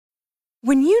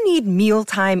When you need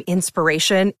mealtime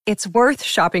inspiration, it's worth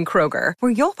shopping Kroger,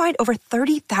 where you'll find over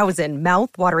 30,000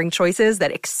 mouth-watering choices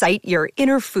that excite your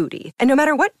inner foodie. And no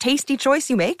matter what tasty choice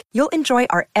you make, you'll enjoy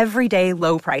our everyday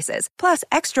low prices, plus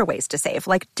extra ways to save,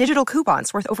 like digital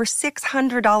coupons worth over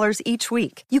 $600 each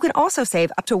week. You can also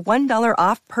save up to $1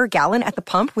 off per gallon at the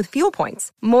pump with fuel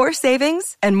points. More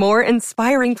savings and more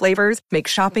inspiring flavors make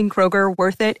shopping Kroger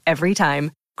worth it every time.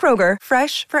 Kroger,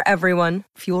 fresh for everyone.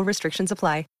 Fuel restrictions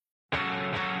apply.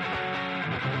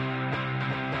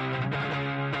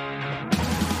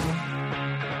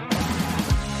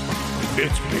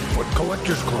 It's Bigfoot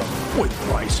Collectors Club with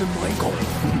Bryce and Michael.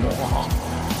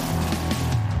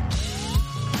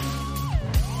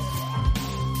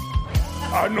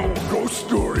 I know a ghost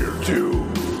story or two.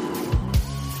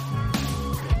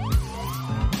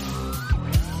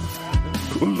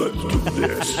 Let's do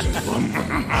this.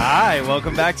 Hi,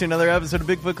 welcome back to another episode of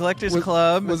Bigfoot Collectors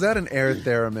Club. Was that an air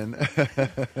theremin?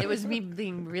 It was me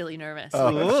being really nervous.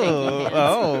 Yeah,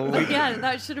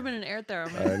 that should have been an air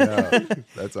theremin. I know.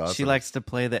 That's awesome. She likes to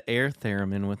play the air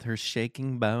theremin with her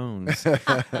shaking bones.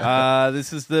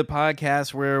 This is the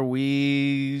podcast where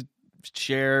we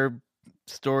share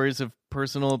stories of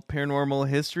personal paranormal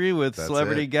history with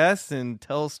celebrity guests and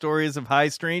tell stories of high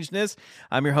strangeness.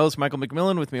 I'm your host, Michael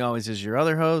McMillan. With me always is your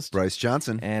other host, Bryce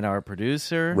Johnson. And our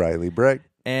producer, Riley Bragg.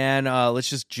 And let's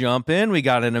just jump in. We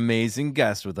got an amazing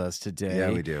guest with us today.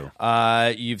 Yeah, we do.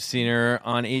 You've seen her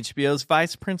on HBO's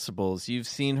Vice Principals. You've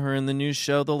seen her in the new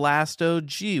show The Last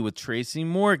OG with Tracy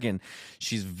Morgan.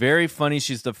 She's very funny.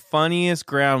 She's the funniest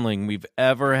groundling we've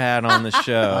ever had on the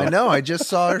show. I know. I just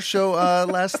saw her show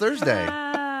last Thursday.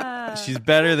 She's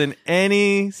better than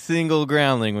any single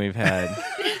groundling we've had.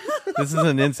 This is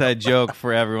an inside joke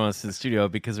for everyone else in the studio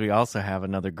because we also have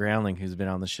another groundling who's been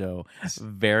on the show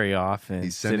very often.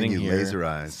 He's sending you here, laser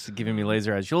eyes. Giving me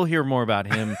laser eyes. You'll hear more about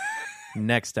him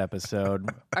next episode.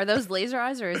 Are those laser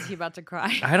eyes, or is he about to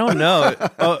cry? I don't know.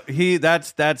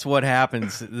 That's what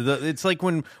happens. It's like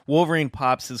when Wolverine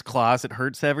pops his claws, it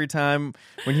hurts every time.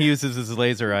 When he uses his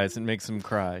laser eyes, it makes him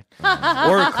cry.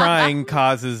 Or crying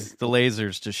causes the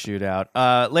lasers to shoot out.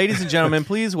 Ladies and gentlemen,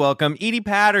 please welcome Edie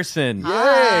Patterson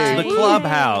Yay! to the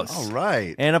clubhouse. All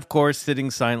right. And of course,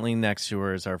 sitting silently next to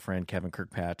her is our friend Kevin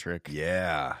Kirkpatrick.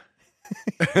 Yeah.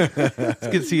 It's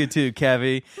good to see you too,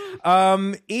 Kevy.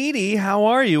 Edie, how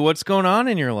are you? What's going on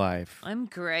in your life? I'm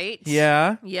great.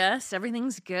 Yeah? Yes,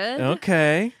 everything's good.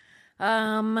 Okay.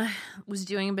 Was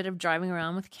doing a bit of driving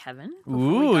around with Kevin.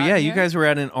 Ooh, yeah, you guys were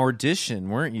at an audition,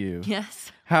 weren't you?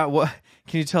 Yes. What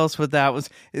can you tell us what that was?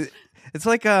 It's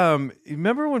like,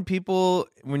 remember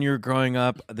when you were growing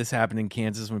up, this happened in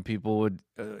Kansas, when people would,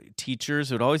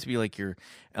 teachers, it would always be like your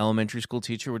elementary school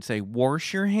teacher would say,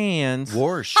 wash your hands.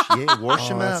 Wash. Yeah, wash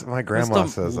them out. My grandma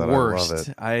says that.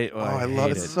 Worst. I love it. I love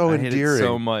hate it. It's so I hate endearing. it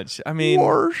so much. I mean,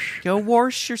 go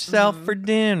wash yourself for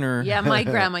dinner. Yeah, my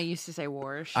grandma used to say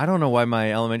wash. I don't know why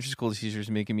my elementary school teacher's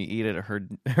making me eat it at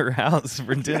her house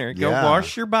for dinner. Go Yeah.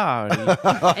 wash your body.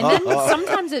 And then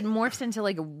sometimes it morphs into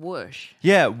like a whoosh.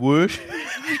 Yeah, whoosh.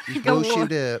 Go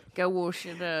Wash it up. Go wash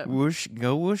it up. Whoosh,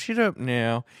 go whoosh it up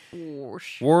now.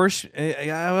 Wash. Wash.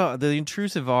 The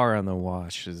intrusive R on the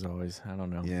wash is always, I don't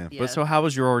know. Yeah. Yeah. But so how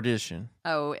was your audition?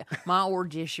 Oh, my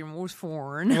audition was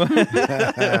foreign.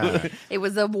 It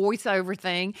was a voiceover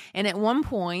thing, and at one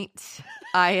point,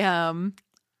 I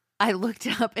looked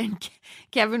up, and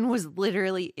Kevin was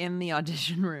literally in the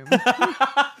audition room.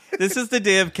 This is the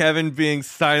day of Kevin being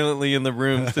silently in the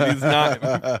rooms that he's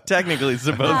not technically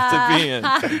supposed to be in.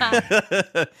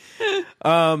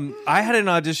 I had an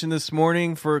audition this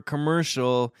morning for a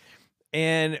commercial,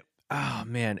 and oh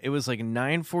man, it was like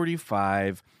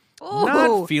 9:45.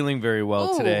 Not feeling very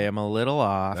well today. I'm a little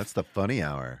off. That's the funny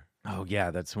hour. Oh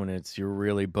yeah, that's when you're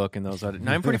really booking those out at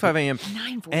 9:45 a.m.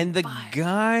 9:45. And the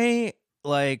guy,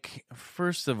 like,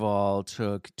 first of all,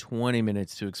 took 20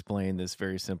 minutes to explain this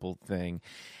very simple thing.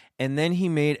 And then he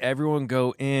made everyone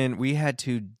go in. We had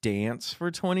to dance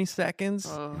for 20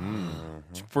 seconds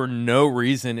for no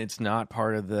reason. It's not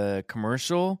part of the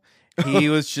commercial. He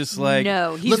was just like,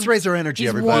 no, Let's raise our energy,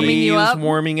 everybody. warming you was up.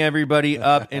 warming everybody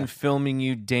up and filming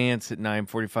you dance at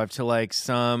 9:45 to like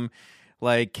some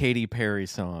like Katy Perry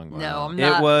song. No, I'm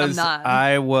not. It was. I'm not.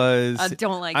 I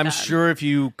don't like I'm that. sure if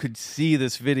you could see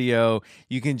this video,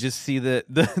 you can just see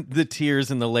the tears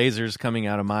and the lasers coming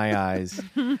out of my eyes.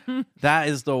 That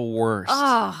is the worst.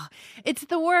 Oh, it's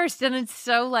the worst, and it's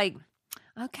so like,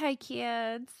 okay,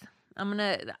 kids, I'm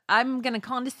gonna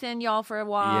condescend y'all for a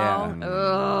while. Yeah.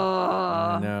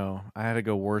 Ugh. No, I had to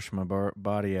go wash my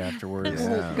body afterwards.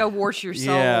 Yeah. Go wash your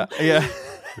soul. Yeah, yeah.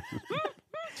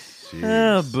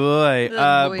 Oh boy,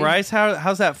 Oh, boy. Bryce,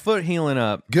 how's that foot healing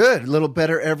up? Good. A little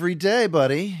better every day,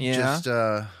 buddy. Yeah.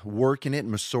 Just working it,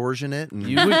 massaging it, and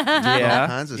You would, all yeah,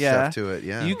 kinds of yeah. stuff to it.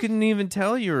 Yeah. You couldn't even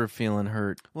tell you were feeling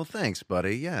hurt. Well, thanks,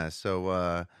 buddy. Yeah.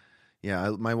 So,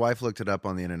 my wife looked it up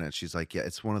on the internet. She's like, yeah,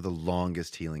 it's one of the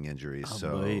longest healing injuries. Oh,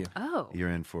 so boy. Oh. you're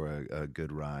in for a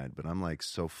good ride. But I'm like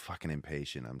so fucking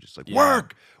impatient. I'm just like, Yeah.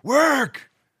 work.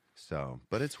 So,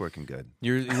 but it's working good.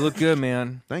 You look good,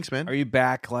 man. Thanks, man. Are you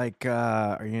back?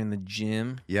 Are you in the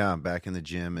gym? Yeah, I'm back in the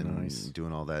gym and Nice.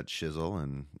 doing all that shizzle.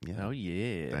 And yeah. Oh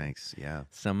yeah. Thanks. Yeah.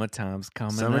 Summertime's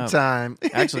coming up. Summertime.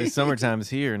 Actually, summertime's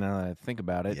here. Now that I think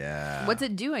about it. Yeah. What's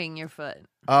it doing, your foot?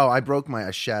 Oh,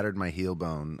 I shattered my heel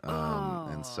bone, Oh.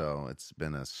 and so it's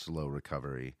been a slow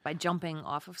recovery. By jumping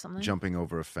off of something? Jumping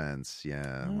over a fence,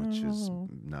 yeah, which is Oh.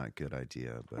 not a good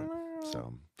idea. But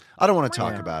so I don't want to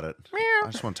talk about it. I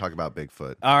just want to talk about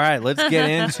Bigfoot. All right, let's get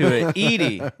into it.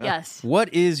 Edie, Yes.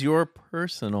 what is your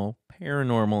personal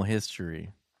paranormal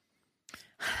history?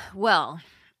 Well,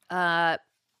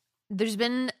 there's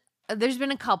been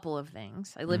a couple of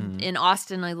things. I lived in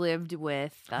Austin. I lived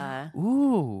with.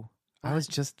 Ooh, I was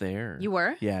just there. You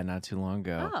were? Yeah, not too long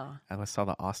ago. Oh, I saw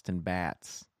the Austin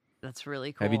Bats. that's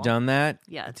really cool. Have you done that?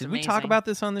 Yeah, it's Did we talk amazing. about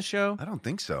this on the show? I don't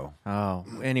think so. Oh,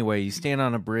 anyway, you stand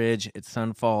on a bridge at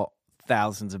sunfall.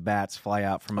 Thousands of bats fly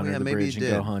out from under yeah, the maybe bridge you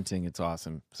and go did. hunting. It's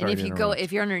awesome. And Sorry if to you go, interrupt.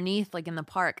 if you're underneath, like in the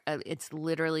park, it's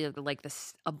literally like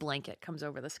this. A blanket comes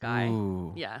over the sky.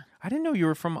 Ooh. Yeah, I didn't know you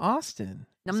were from Austin.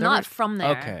 I'm Is that not right? from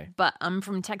there. Okay. But I'm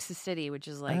from Texas City, which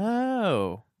is like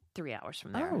Oh. 3 hours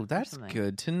from there. Oh, or that's something.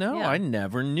 good to know. Yeah. I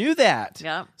never knew that.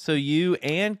 Yep. So you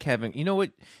and Kevin, you know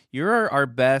what? You're our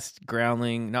best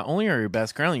groundling. Not only are you our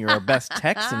best groundling, you're our best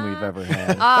Texan we've ever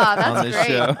had Ah, that's on this great.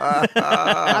 show.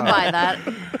 I buy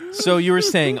that. So you were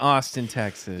saying Austin,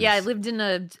 Texas. Yeah, I lived in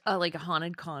a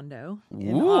haunted condo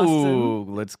in Ooh,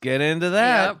 Austin. let's get into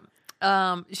that.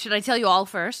 Yep. Should I tell you all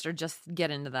first, or just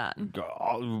get into that?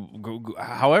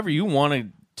 However you want to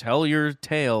tell your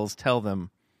tales, tell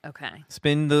them. Okay,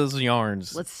 Spin those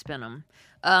yarns. let's spin them.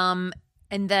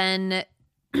 And then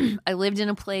I lived in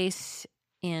a place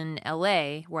in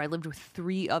LA where I lived with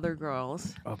 3 other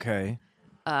girls, Okay.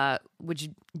 which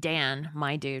Dan,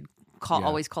 my dude, Yeah.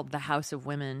 always called the House of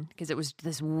Women, because it was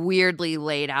this weirdly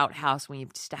laid out house when you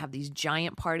used to have these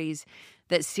giant parties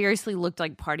that seriously looked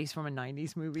like parties from a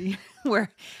 90s movie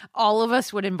where all of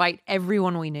us would invite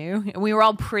everyone we knew. And we were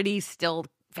all still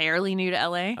fairly new to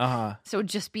LA. Uh-huh. So it would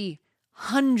just be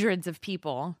hundreds of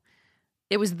people.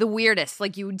 It was the weirdest.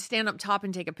 Like, you would stand up top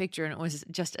and take a picture, and it was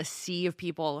just a sea of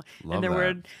people. Love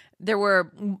and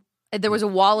that. there was a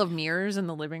wall of mirrors in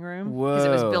the living room because it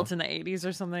was Whoa. built in the 80s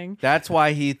or something. That's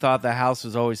why he thought the house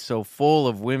was always so full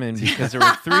of women, because there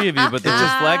were 3 of you, but the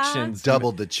reflections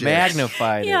Doubled the chicks.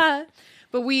 magnified it. Yeah.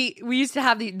 But we used to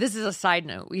have this is a side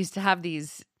note. We used to have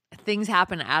these things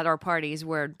happen at our parties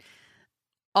where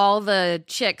all the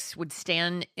chicks would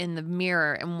stand in the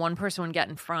mirror and one person would get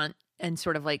in front and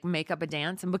sort of like make up a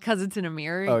dance. And because it's in a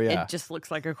mirror, Oh, yeah. it just looks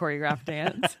like a choreographed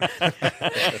dance.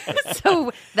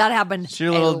 So that happened It's your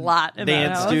a little lot in that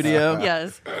dance house. studio.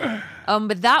 Yes.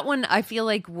 But that one I feel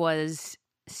like was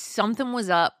something was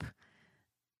up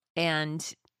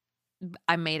and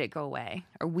I made it go away,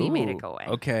 or we made it Ooh, go away.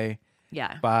 Okay.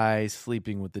 Yeah. By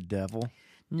sleeping with the devil.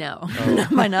 No. Oh.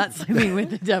 By not sleeping with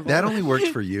the devil. That only works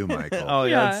for you, Michael. Oh, yeah,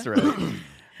 Yeah. that's right.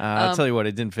 I'll tell you what,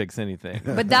 it didn't fix anything.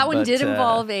 But that one did But,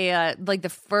 involve like the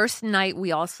first night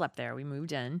we all slept there. We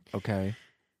moved in. Okay.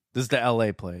 This is the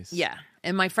LA place. Yeah.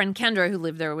 And my friend Kendra, who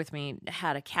lived there with me,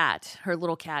 had a cat. Her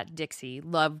little cat, Dixie,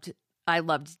 I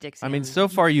loved Dixie. I mean, and- so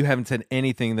far you haven't said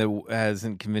anything that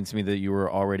hasn't convinced me that you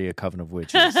were already a coven of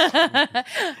witches.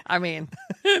 I mean,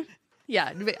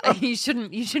 yeah, you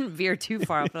shouldn't veer too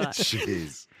far off of that.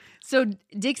 Jeez. So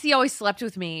Dixie always slept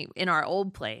with me in our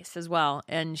old place as well.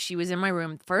 And she was in my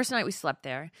room first night we slept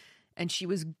there. And she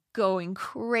was going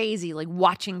crazy, like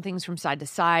watching things from side to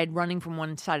side, running from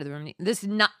one side of the room. This is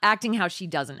not acting how she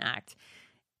doesn't act.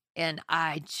 And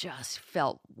I just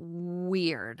felt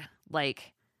weird,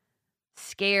 like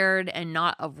scared and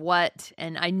not of what.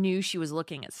 And I knew she was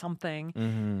looking at something.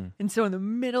 Mm-hmm. And so in the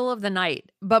middle of the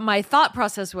night, but my thought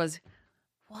process was,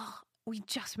 well, we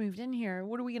just moved in here.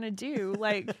 What are we going to do?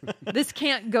 Like, this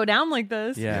can't go down like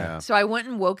this. Yeah. So I went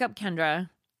and woke up Kendra,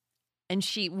 and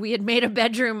we had made a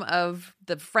bedroom of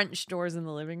the French doors in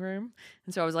the living room.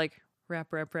 And so I was like, rap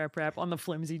on the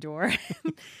flimsy door.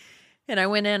 And I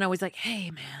went in, I was like,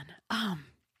 hey man,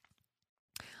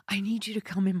 I need you to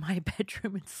come in my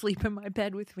bedroom and sleep in my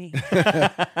bed with me.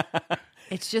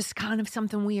 It's just kind of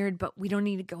something weird, but we don't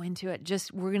need to go into it.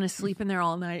 Just we're gonna sleep in there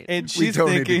all night. And We she's don't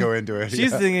need thinking, to go into it.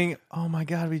 She's yeah. thinking, oh my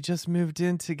God, we just moved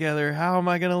in together. How am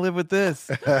I going to live with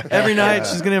this? Every night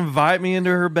she's going to invite me into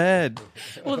her bed.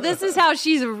 Well, this is how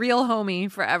she's a real homie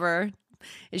forever.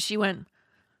 Is she went,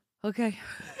 okay.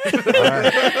 All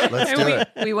right, let's do it.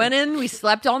 We went in, we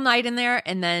slept all night in there,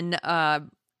 and then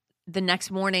the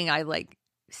next morning I like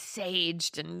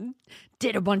saged and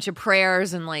did a bunch of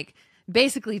prayers and like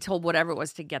basically told whatever it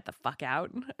was to get the fuck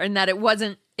out, and that it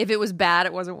wasn't, if it was bad,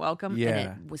 it wasn't welcome. Yeah.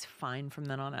 And it was fine from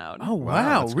then on out. Oh, Wow,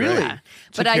 wow. that's Really? great. Yeah.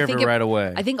 Took care of it right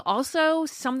away. I think also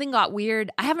something got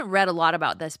weird. I haven't read a lot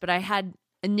about this, but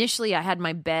initially I had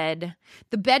my bed.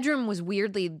 The bedroom was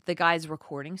weirdly the guy's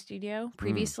recording studio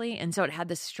previously. And so it had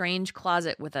this strange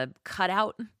closet with a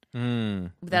cutout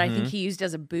that I think he used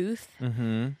as a booth.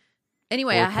 Mm-hmm.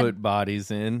 Anyway, Or I had put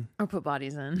bodies in. or put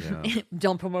bodies in. Yeah.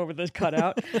 Dump them over the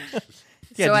cutout.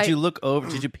 Yeah, So did you look over?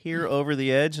 Did you peer over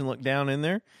the edge and look down in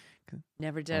there?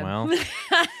 Never did. Well.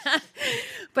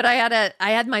 But I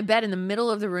had my bed in the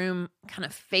middle of the room, kind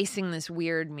of facing this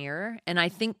weird mirror. And I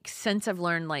think since I've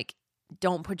learned, like,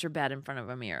 don't put your bed in front of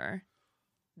a mirror.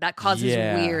 That causes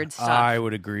weird stuff. I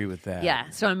would agree with that. Yeah.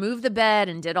 So I moved the bed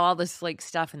and did all this like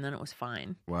stuff, and then it was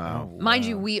fine. Wow. Mind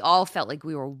you, we all felt like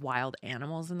we were wild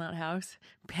animals in that house.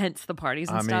 Hence the parties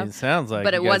and I stuff. mean, it sounds like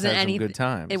but you it guys wasn't had some any good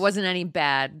times. It wasn't any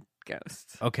bad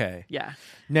ghosts. Okay. Yeah.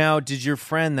 Now, did your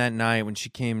friend that night when she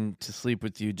came to sleep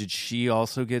with you, did she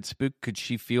also get spooked? Could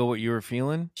she feel what you were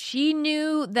feeling? She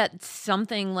knew that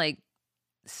something like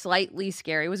slightly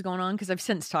scary was going on because I've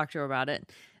since talked to her about it.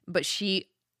 But she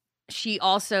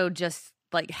also just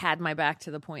like had my back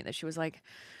to the point that she was like,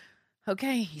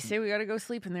 okay, you say we got to go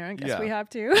sleep in there. I guess we have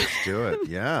to. Do it.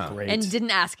 Yeah. Great. And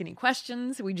didn't ask any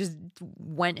questions. We just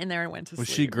went in there and went to Was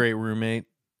sleep. she a great roommate?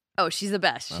 Oh, she's the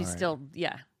best. She's All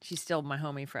right. she's still my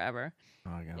homie forever.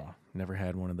 Oh, never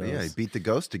had one of those. Yeah, you beat the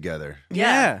ghost together.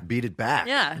 Yeah. Beat it back.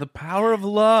 Yeah. The power of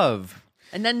love.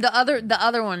 And then the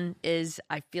other one is,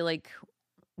 I feel like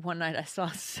one night I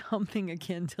saw something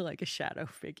akin to like a shadow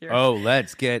figure. Oh,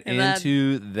 let's get And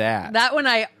into that. That one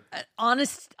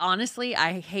honestly,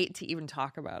 I hate to even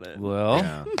talk about it.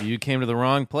 Well, you came to the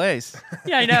wrong place.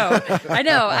 Yeah, I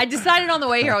know. I decided on the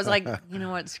way here, I was like, you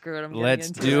know what, screw it. I'm getting Let's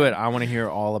into do it. I want to hear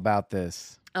all about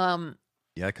this.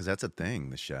 Yeah, because that's a thing,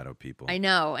 the shadow people. I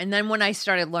know. And then when I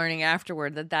started learning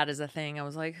afterward that is a thing, I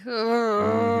was like,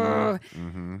 oh.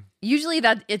 Mm-hmm. Usually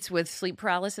that it's with sleep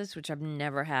paralysis, which I've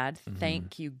never had.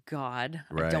 Thank you, God.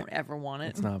 I Right. don't ever want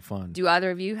it. It's not fun. Do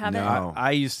either of you have it? No.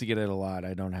 I used to get it a lot.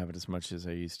 I don't have it as much as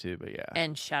I used to, but yeah.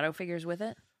 And shadow figures with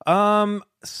it?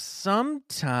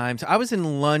 Sometimes I was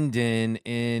in London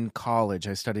in college.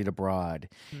 I studied abroad,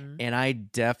 and I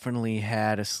definitely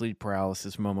had a sleep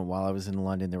paralysis moment while I was in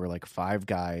London. There were like 5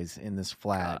 guys in this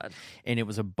flat, God. and it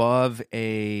was above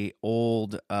the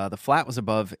flat was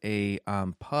above a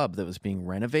pub that was being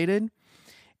renovated.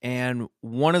 And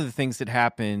one of the things that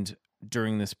happened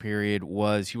during this period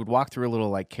was you would walk through a little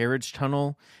like carriage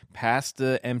tunnel past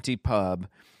the empty pub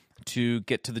to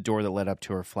get to the door that led up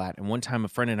to our flat. And one time a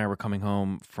friend and I were coming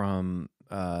home from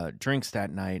drinks that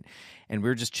night, and we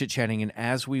were just chit-chatting, and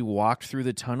as we walked through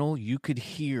the tunnel, you could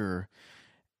hear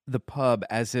the pub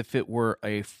as if it were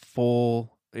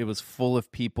it was full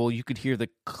of people. You could hear the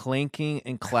clanking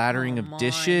and clattering Come of on,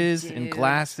 dishes and dude.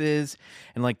 glasses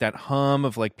and like that hum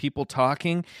of like people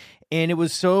talking. And it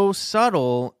was so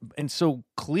subtle and so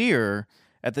clear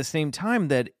at the same time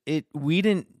that we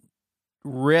didn't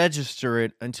register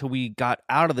it until we got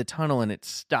out of the tunnel and it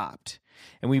stopped.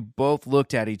 And we both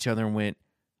looked at each other and went,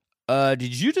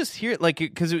 did you just hear it? Like,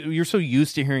 because you're so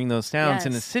used to hearing those sounds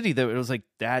in the Yes. city that it was like,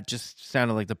 that just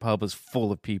sounded like the pub was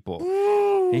full of people.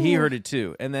 And he heard it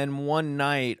too. And then one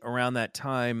night around that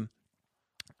time,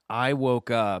 I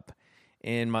woke up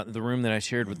in the room that I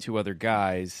shared with 2 other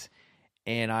guys,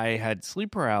 and I had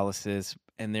sleep paralysis,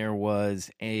 and there was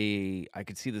I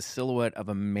could see the silhouette of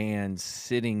a man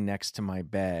sitting next to my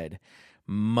bed,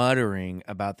 muttering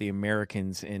about the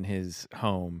Americans in his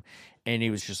home. And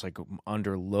he was just like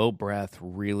under low breath,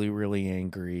 really, really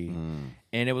angry.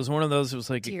 And it was one of those, it was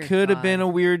like, Dear it could have been God. a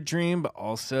weird dream, but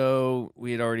also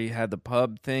we had already had the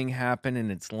pub thing happen,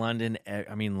 and it's London.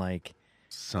 I mean, like,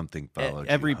 Something followed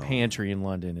every you home. pantry in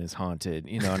London is haunted.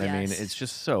 You know what I mean? Yes. It's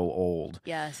just so old.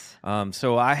 Yes.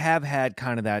 So I have had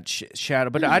kind of that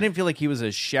shadow, but I didn't feel like he was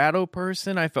a shadow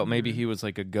person. I felt maybe he was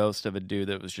like a ghost of a dude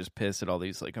that was just pissed at all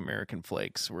these like American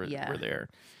flakes were there.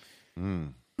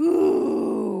 Mm.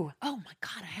 Ooh. Oh my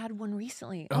God, I had one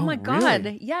recently. Oh, Oh my God.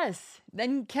 really? Yes.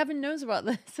 Then Kevin knows about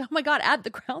this. Oh my God, at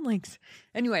the Groundlings.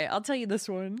 Anyway, I'll tell you this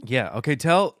one. Yeah. Okay.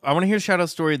 I want to hear shout out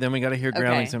story. Then we got to hear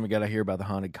Groundlings. Okay. Then we got to hear about the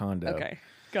haunted condo. Okay.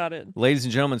 Got it. Ladies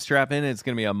and gentlemen, strap in. It's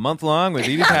going to be a month long with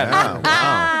Edie Patterson. Wow.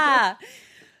 Ah,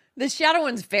 the shadow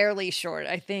one's fairly short,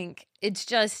 I think. It's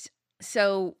just,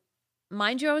 so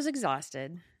mind you, I was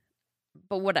exhausted,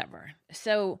 but whatever.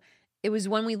 So it was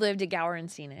when we lived at Gower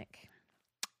and Scenic,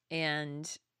 and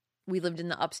we lived in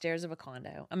the upstairs of a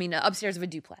condo. I mean, upstairs of a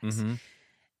duplex. Mhm.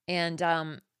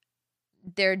 And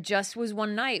there just was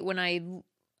one night when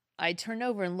I turned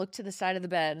over and looked to the side of the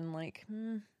bed and like,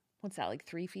 what's that, like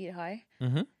 3 feet high?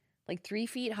 Mhm. Like 3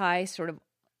 feet high, sort of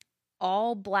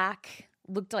all black,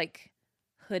 looked like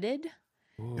hooded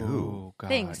Ooh, God.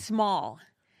 thing, small.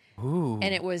 Ooh.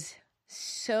 And it was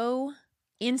so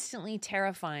instantly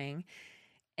terrifying.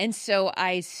 And so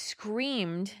I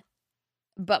screamed,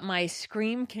 but my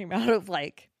scream came out of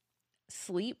like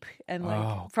sleep and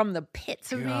like from the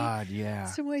pits of God, me. yeah.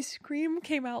 So my scream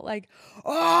came out like,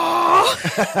 oh,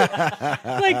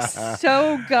 like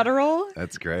so guttural.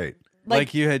 That's great.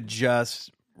 Like you had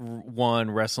just won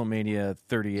WrestleMania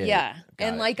 38. Yeah. Got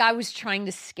And it. like I was trying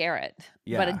to scare it,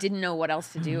 but I Yeah. didn't know what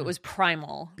else to do. It was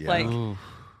primal. Yeah. Ooh.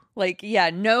 Like,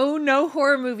 yeah, no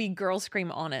horror movie girl scream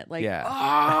on it. Like, Yeah.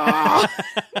 "Ah!"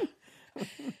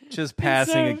 Just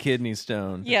passing a so- kidney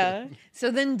stone. Yeah.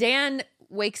 So then Dan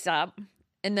wakes up,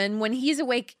 and then when he's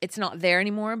awake, it's not there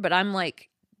anymore. But I'm like,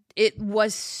 it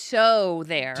was so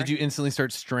there. Did you instantly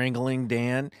start strangling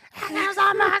Dan?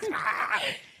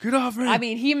 Get off me. I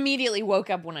mean, he immediately woke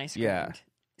up when I screamed. Yeah.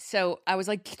 So I was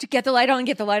like, get the light on,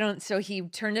 get the light on. So he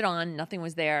turned it on. Nothing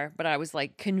was there, but I was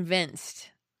like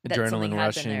convinced that something Adrenaline had been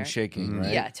rushing, there. shaking,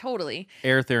 right? Yeah, totally.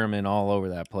 Air theremin all over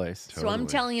that place. So I'm Totally.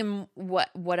 telling him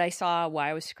what I saw, why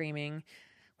I was screaming,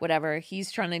 whatever.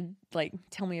 He's trying to like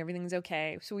tell me everything's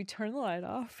okay. So we turn the light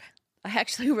off. I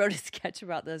actually wrote a sketch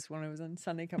about this when I was on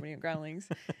Sunday Company at Groundlings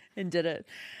and did it.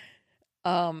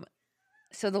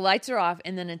 So the lights are off,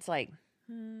 and then it's like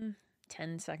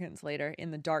 10 seconds later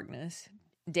in the darkness,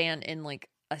 Dan in like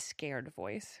a scared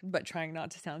voice, but trying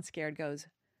not to sound scared, goes,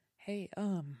 "Hey,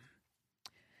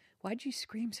 why'd you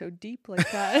scream so deep like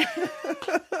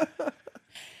that?"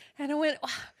 And I went,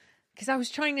 because I was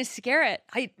trying to scare it.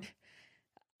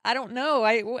 I don't know.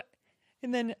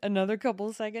 And then another couple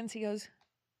of seconds, he goes,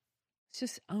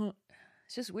 it's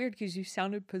just weird because you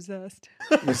sounded possessed.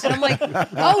 And I'm like,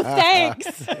 oh, thanks.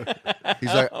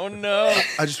 He's like, Oh no.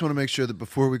 I just want to make sure that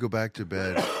before we go back to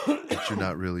bed, that you're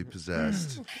not really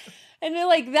possessed. And they're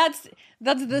like, that's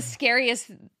the scariest,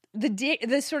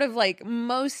 the sort of like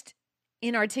most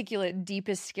inarticulate,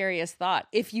 deepest, scariest thought.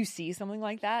 If you see something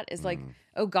like that, is like,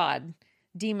 oh God,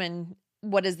 demon,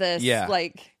 what is this? Yeah.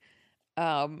 Like,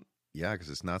 Yeah, because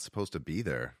it's not supposed to be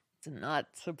there. it's not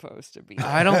supposed to be.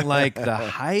 I don't like the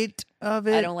height of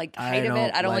it. I don't like the height of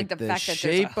it. I don't like the fact that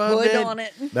there's a shape of hood it. on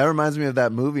it. That reminds me of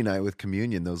that movie night with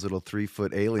Communion. Those little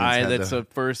 3-foot aliens. That's the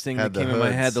first thing that had the came in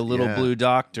my head. hoods, The little yeah. blue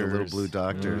doctors. The little blue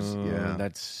doctors, Ooh, yeah.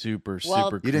 That's super, Well,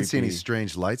 super You didn't see any creepy.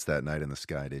 strange lights that night in the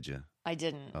sky, did you? I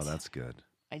didn't. Oh, that's good.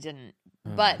 I didn't.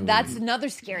 But that's another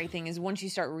scary thing is once you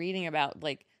start reading about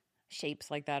like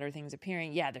shapes like that or things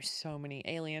appearing, yeah, there's so many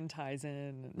alien tie-ins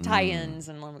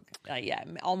and yeah,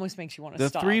 it almost makes you want to The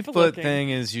stop 3-foot looking. thing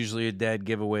is usually a dead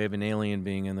giveaway of an alien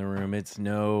being in the room. It's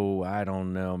I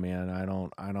don't know, man.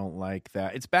 I don't like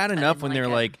that. It's bad enough when like they're it.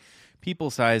 like people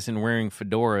sized and wearing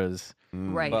fedoras.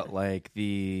 Right. But like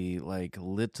the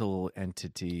little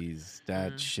entities,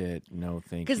 that shit, no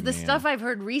thank you. Because the man. stuff I've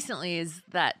heard recently is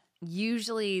that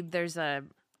usually there's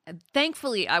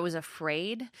thankfully I was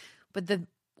afraid, but the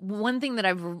one thing that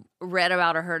I've read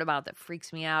about or heard about that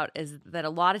freaks me out is that a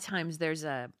lot of times there's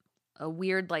a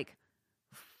weird like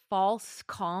false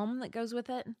calm that goes with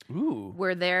it, Ooh.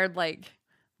 where they're like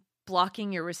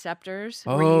blocking your receptors,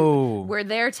 Oh. where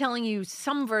they're telling you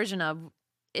some version of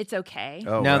it's okay.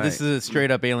 Oh, Now right. this is a straight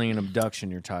up alien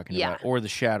abduction you're talking Yeah. about, or the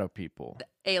shadow people,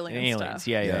 Alien aliens. stuff.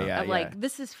 Yeah. Of like,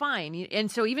 this is fine. And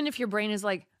so even if your brain is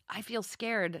like, I feel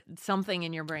scared, something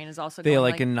in your brain is also They going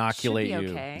like like inoculate should be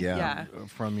you. okay. Yeah.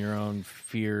 from your own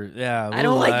fear. Yeah, I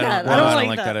don't like that. I don't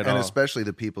like that. at And all. especially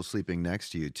the people sleeping next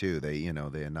to you too. They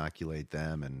inoculate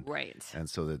them and Right. and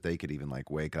so that they could even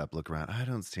like wake up, look around. I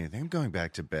don't see anything. I'm going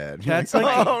back to bed. That's You're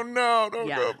like- oh no, don't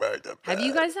Yeah. go back to bed. Have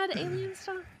you guys had alien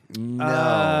stuff?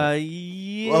 No.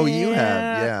 Yeah. Oh, you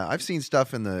have, yeah. I've seen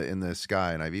stuff in the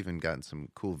sky, and I've even gotten some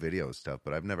cool video stuff,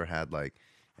 but I've never had like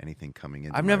anything coming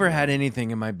in. I've never had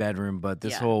anything in my bedroom, but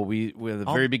this whole at the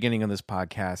very beginning of this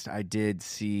podcast, I did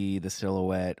see the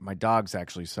silhouette. My dogs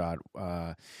actually saw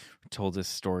it. Told this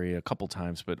story a couple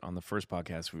times, but on the first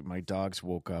podcast, my dogs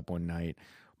woke up one night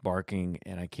barking,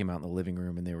 and I came out in the living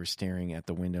room, and they were staring at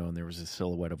the window, and there was a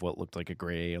silhouette of what looked like a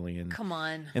gray alien. Come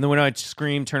on. And then when I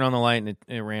screamed, turned on the light, and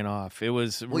it ran off. It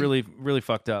was really, really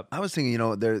fucked up. I was thinking,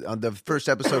 on the first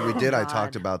episode we did, I God.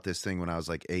 talked about this thing when I was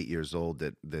like 8 years old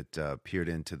that peered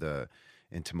into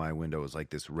my window. It was like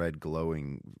this red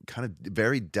glowing, kind of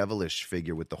very devilish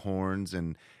figure with the horns,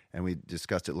 and we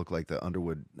discussed it looked like the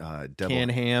Underwood devil.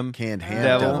 Canned ham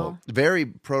devil. Very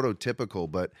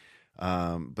prototypical, but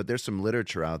there's some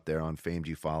literature out there on famed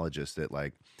ufologists that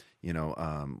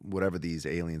whatever these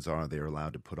aliens are, they're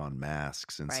allowed to put on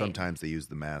masks, and sometimes they use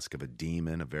the mask of a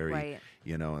demon, a very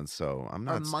and so I'm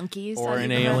not Or monkeys. or have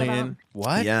an you heard about? alien.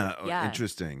 What? Yeah,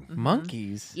 interesting.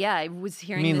 Monkeys? Yeah, I was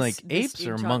hearing. You mean this, like this apes dude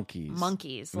or talk- monkeys?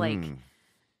 Monkeys, like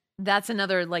that's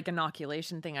another like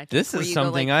inoculation thing. I think This where is you go,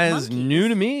 something like, is monkeys. new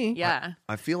to me. Yeah,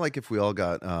 I feel like if we all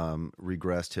got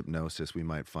regressed hypnosis, we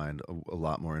might find a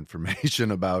lot more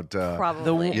information about.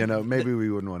 probably. Maybe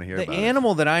we wouldn't want to hear The about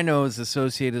animal that I know is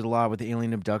associated a lot with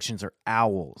alien abductions are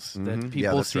owls. That Yeah,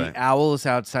 people that's see right. owls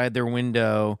outside their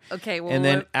window. Okay, well, and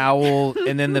then what- owl,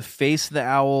 and then the face of the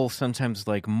owl sometimes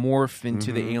like morph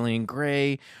into the alien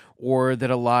gray, or that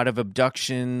a lot of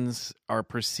abductions are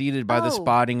preceded by the Oh.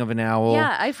 spotting of an owl.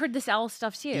 yeah, I've heard this owl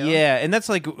stuff too. Yeah, and that's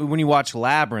like when you watch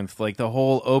Labyrinth, like the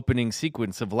whole opening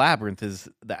sequence of Labyrinth is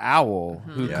the owl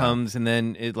who Yeah. comes and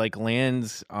then it like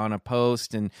lands on a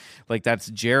post, and like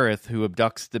that's Jareth who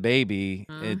abducts the baby.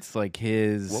 It's like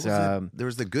his. What was it? There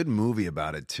was the good movie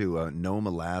about it too. Nome,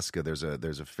 Alaska. There's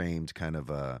a famed kind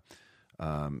of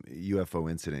UFO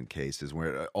incident cases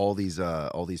where all these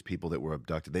people that were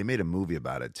abducted. They made a movie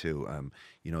about it too.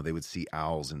 They would see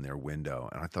owls in their window,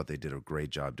 and I thought they did a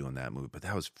great job doing that movie. But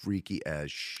that was freaky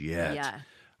as shit. Yeah.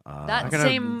 I That gotta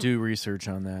same do research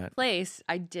on that. place,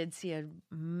 I did see a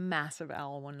massive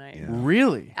owl one night. Yeah.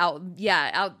 Really?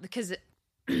 Out because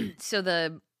so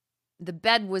the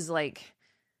bed was like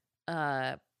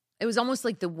it was almost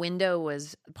like the window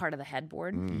was part of the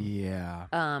headboard. Yeah.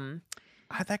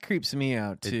 That creeps me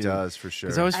out too. It does for sure.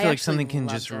 Because I always I feel like actually something can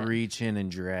just loved it. reach in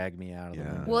and drag me out of the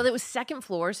Yeah. window. Well, it was second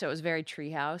floor, so it was very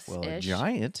treehouse-ish. Well, a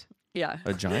giant Yeah.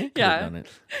 could have Yeah. done it.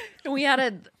 And we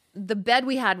had the bed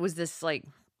we had was this like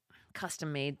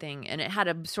custom made thing, and it had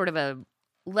a sort of a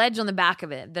ledge on the back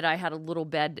of it that I had a little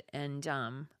bed, and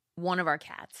one of our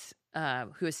cats,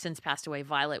 who has since passed away,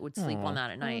 Violet, would sleep on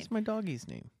that at night. What's my doggy's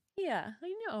name? Yeah,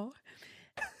 I know.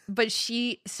 But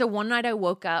so one night I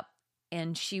woke up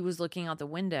and she was looking out the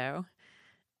window,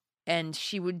 and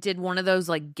she did one of those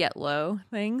like get low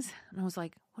things, and I was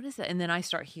like, "What is that?" And then I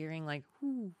start hearing like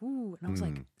 "whoo whoo," and I was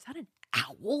like, "Is that an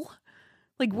owl?"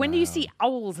 Like, when do you see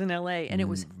owls in LA? And it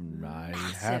was I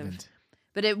massive. haven't.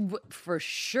 But it for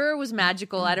sure was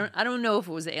magical. I don't know if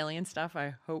it was alien stuff.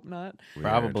 I hope not.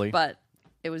 Probably. But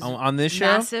it was On this show,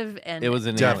 massive, and it was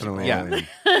an Definitely alien. alien.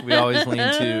 Yeah. We always lean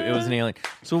to it was an alien.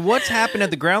 So what's happened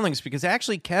at the Groundlings? Because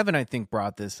actually Kevin, I think,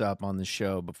 brought this up on the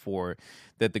show before,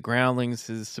 that the Groundlings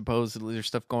is supposedly there's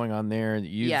stuff going on there.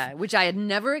 yeah, which I had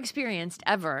never experienced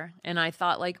ever, and I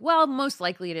thought like, well, most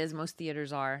likely it is. Most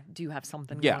theaters do have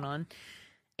something going on,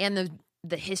 and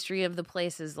the history of the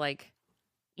place is like,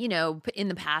 in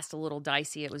the past a little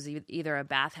dicey. It was either a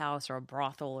bathhouse or a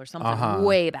brothel or something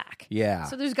way back. Yeah.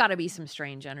 So there's got to be some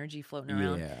strange energy floating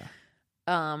around.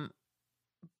 Yeah.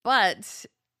 But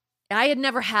I had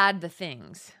never had the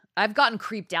things. I've gotten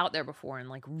creeped out there before and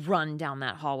like run down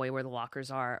that hallway where the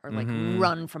lockers are, or like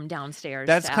run from downstairs.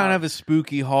 That's to kind out. of a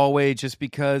spooky hallway just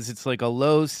because it's like a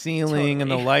low ceiling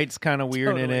and the Totally. light's kind of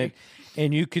weird in Totally. it.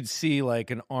 And you could see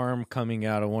like an arm coming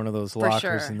out of one of those lockers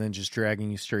sure. and then just dragging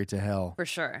you straight to hell. for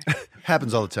sure.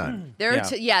 Happens all the time. There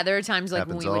Yeah. are times like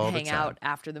when Happens we would all the hang time. out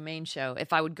after the main show.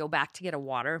 If I would go back to get a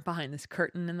water behind this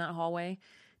curtain in that hallway,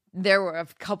 there were a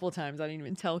couple times I didn't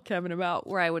even tell Kevin about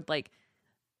where I would like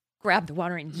grab the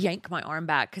water and yank my arm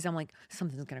back because I'm like,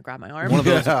 something's gonna grab my arm. One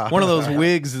of those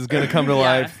wigs is going to come to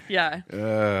life. Yeah.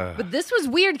 Ugh. But this was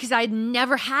weird because I'd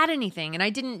never had anything, and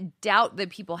I didn't doubt that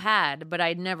people had, but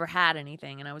I'd never had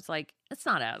anything, and I was like, it's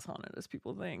not as haunted as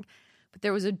people think. But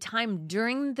there was a time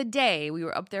during the day we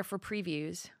were up there for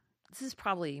previews. This is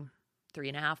probably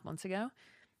 3.5 months ago.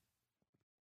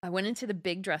 I went into the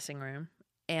big dressing room,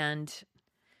 and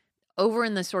over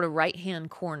in the sort of right-hand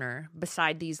corner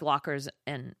beside these lockers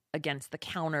and against the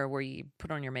counter where you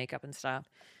put on your makeup and stuff,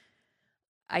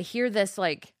 I hear this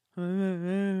like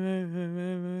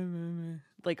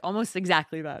almost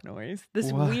exactly that noise.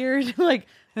 This What? weird like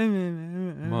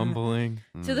Mumbling.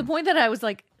 to the point that I was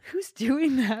like, who's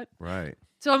doing that? Right.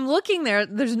 So I'm looking there.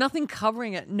 There's nothing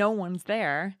covering it. No one's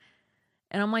there.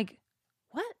 And I'm like,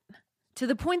 what? To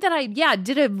the point that I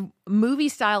did a movie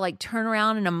style, like, turn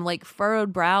around and I'm, like,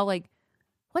 furrowed brow, like,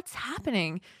 what's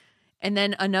happening? And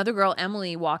then another girl,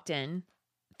 Emily, walked in.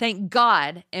 Thank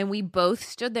God. And we both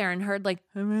stood there and heard, like,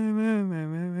 What?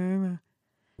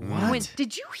 I went,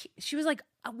 did you? She was like,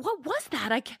 what was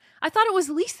that? I thought it was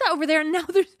Lisa over there. And now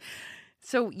there's.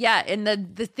 So, yeah. And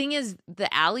the thing is,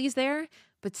 the alley's there,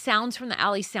 but sounds from the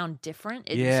alley sound different.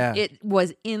 It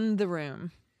was in the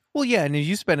room. Well, yeah, and if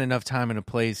you spend enough time in a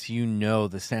place, you know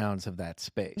the sounds of that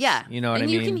space. Yeah. You know what I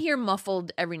mean? And you can hear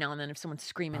muffled every now and then if someone's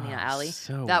screaming in the alley.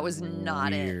 So that was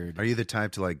not weird. Are you the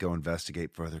type to like go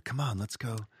investigate further? Come on, let's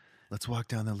go. Let's walk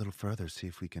down that little further, see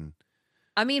if we can.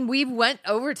 I mean, we went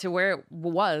over to where it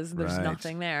was. There's Right.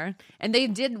 nothing there. And they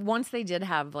did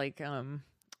have like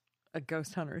a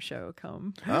ghost hunter show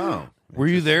come. Oh. Were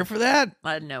you there for that?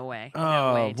 No way. Oh,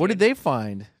 No way, what did dude. they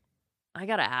find? I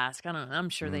gotta ask. I don't know. I'm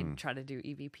sure they try to do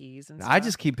EVPs and stuff. I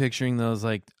just keep picturing those,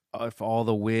 like, if all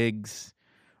the wigs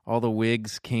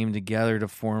came together to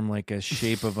form like a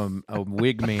shape of a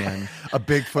wig man, A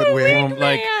Bigfoot wig.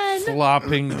 like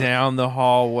flopping down the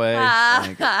hallway.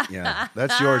 Yeah,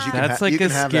 that's yours. You can That's you like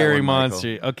can a have that scary one, Michael.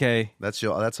 monster. Okay, That's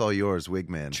all yours,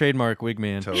 Wigman. trademark wig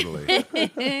man. Totally.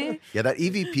 Yeah, that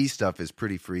EVP stuff is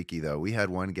pretty freaky, though. We had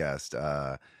one guest,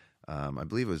 I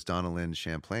believe it was Donna Lynn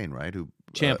Champlain, right?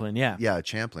 Champlin, yeah. Yeah,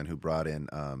 Champlin, who brought in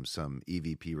some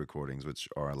EVP recordings, which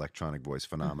are electronic voice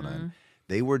phenomena. Mm-hmm. And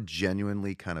they were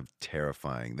genuinely kind of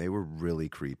terrifying. They were really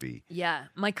creepy. Yeah,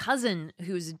 my cousin,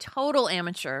 who's a total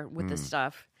amateur with this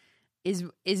stuff, is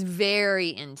very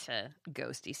into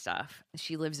ghosty stuff.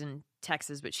 She lives in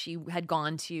Texas, but she had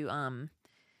gone to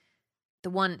the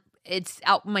one. It's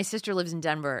out. My sister lives in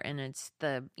Denver, and it's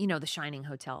the Shining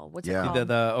Hotel. What's it Yeah. called?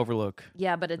 The Overlook.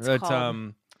 Yeah, but it's It's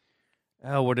called.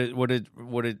 what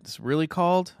it's really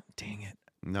called? Dang it.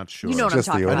 I'm not sure. You know what I'm Just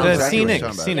the talking old- about. The exactly what you're Scenic.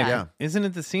 talking about. Scenic. Yeah. Isn't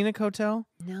it the Scenic Hotel?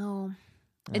 No,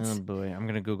 it's Oh boy, I'm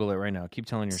gonna Google it right now. Keep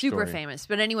telling your super story. famous.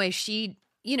 But anyway, she,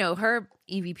 her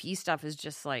EVP stuff is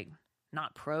just like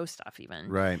not pro stuff even.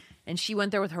 Right. And she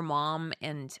went there with her mom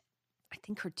and I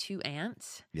think her 2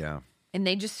 aunts. Yeah. And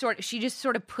she just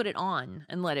sort of put it on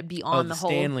and let it be on the whole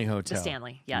Stanley Hotel. The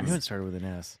Stanley, I yes. knew it started with an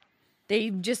S. They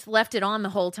just left it on the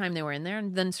whole time they were in there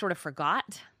and then sort of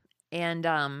forgot.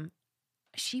 And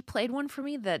she played one for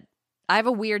me that I have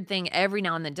a weird thing every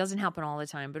now and then. It doesn't happen all the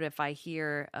time, but if I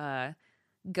hear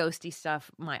ghosty stuff,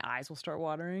 my eyes will start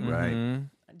watering. Right. Mhm.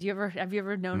 Have you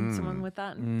ever known someone with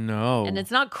that? No. And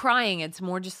it's not crying, it's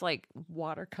more just like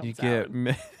water comes you get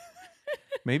out.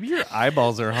 maybe your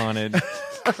eyeballs are haunted.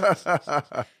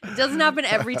 It doesn't happen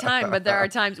every time, but there are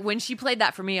times when she played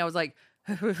that for me, I was like,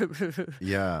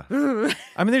 Yeah. I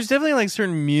mean, there's definitely like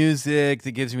certain music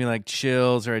that gives me like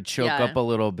chills or I choke Yeah. up a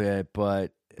little bit,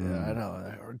 but I don't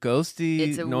know, or ghosty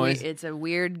it's a noise. it's a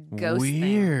weird ghost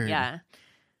Weird. thing. Yeah.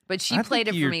 But she I played think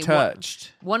it for you're me.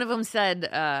 touched. One of them said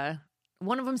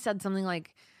something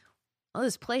like, "Oh,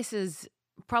 this place is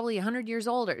probably 100 years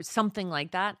old," or something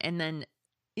like that. And then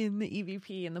in the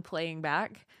EVP, in the playing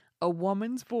back, a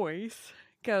woman's voice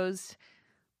goes,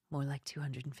 "More like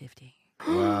 250."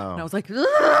 Wow. And I was like,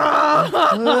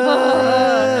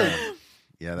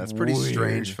 Yeah, that's pretty Weird.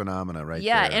 strange phenomena right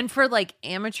yeah, there. and for like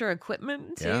amateur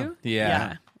equipment too.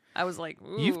 Yeah. I was like,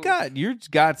 ooh, You've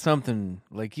got something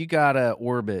like you got a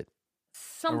orbit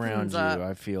around something's you. up.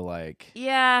 I feel like.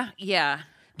 Yeah.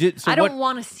 So I don't what-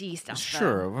 want to see stuff. though.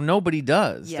 Sure, nobody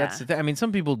does. Yeah. That's the thing. I mean,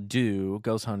 some people do.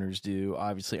 Ghost hunters do.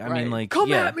 Obviously, I mean, Right. like, Come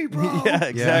yeah. at me, bro. Yeah,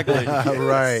 exactly.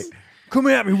 Right. Come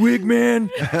at me, wig man.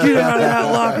 Get out of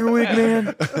that locker, wig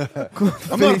man.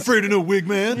 I'm not afraid of no wig,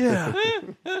 man. Yeah.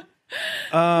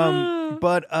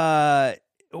 But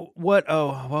what?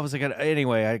 Oh, what was I gonna?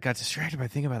 Anyway, I got distracted by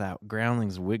thinking about that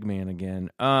Groundling's wig man again.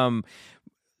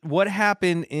 What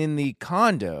happened in the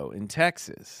condo in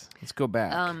Texas? Let's go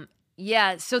back.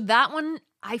 Yeah, so that one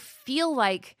I feel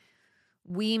like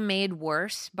we made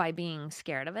worse by being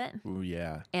scared of it Ooh,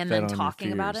 yeah. and Fed then on your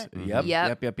talking about fears. it.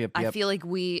 Yep. I feel like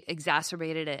we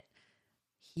exacerbated it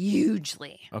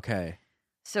hugely. Okay.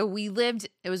 So we lived,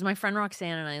 it was my friend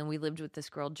Roxanne and I, and we lived with this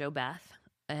girl, Jo Beth,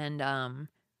 and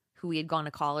who we had gone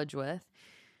to college with.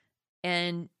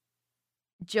 And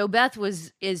Jo Beth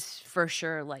is for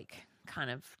sure like kind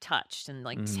of touched and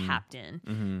like tapped in.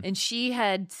 Mm-hmm. And she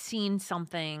had seen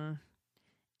something,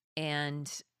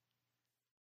 and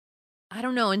I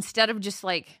don't know, instead of just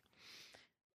like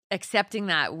accepting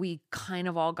that, we kind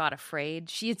of all got afraid.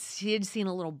 She had seen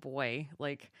a little boy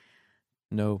like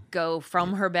No. go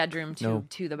from her bedroom to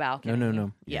the balcony.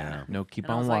 No. Yeah. No, keep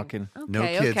And I on was like, walking. No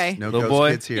Okay, kids. okay. No Little ghost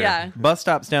boy. kids here. Yeah. Bus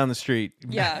stop's down the street.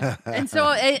 Yeah. And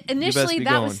so initially be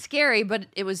that going. was scary, but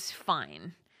it was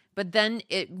fine. But then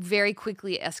it very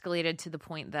quickly escalated to the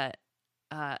point that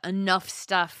enough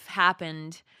stuff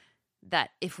happened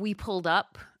that if we pulled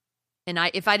up and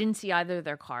if I didn't see either of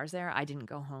their cars there, I didn't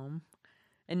go home.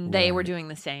 And they were doing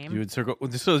the same. You would circle.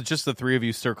 So it's just the three of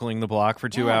you circling the block for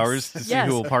 2 Yes. hours to see Yes.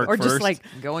 who will park or first? just like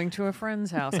going to a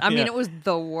friend's house. I mean, it was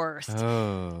the worst.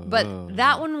 But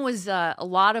that one was a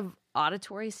lot of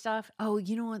auditory stuff. Oh,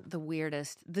 you know what?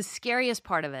 The scariest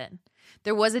part of it.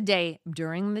 There was a day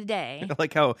during the day. I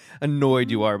like how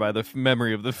annoyed you are by the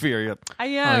memory of the fear. You're like, I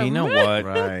am. oh, you know what?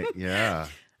 Right. Yeah.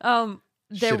 There-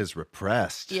 Shit is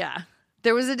repressed. Yeah.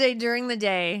 There was a day during the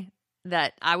day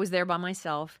that I was there by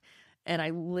myself and I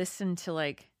listened to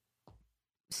like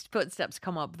footsteps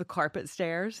come up the carpet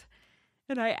stairs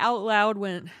and I out loud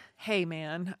went, "Hey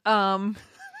man,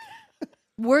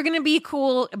 we're going to be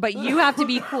cool, but you have to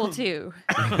be cool too."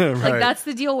 Like that's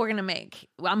the deal we're going to make.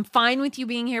 I'm fine with you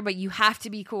being here, but you have to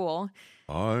be cool.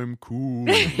 I'm cool.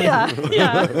 Yeah.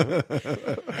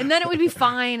 And then it would be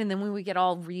fine, and then we would get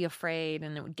all re-afraid,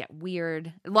 and it would get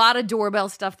weird. A lot of doorbell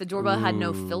stuff. The doorbell had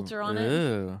no filter on it,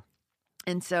 Ew.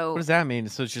 and so What does that mean?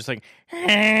 So it's just like,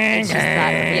 it's just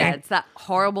that. Yeah, it's that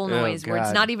horrible noise where it's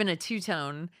God. not even a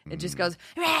two-tone. It just goes.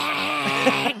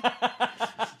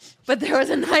 But there was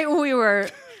a night when we were.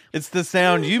 it's the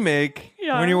sound you make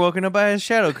Yeah. when you're woken up by a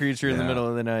shadow creature in the middle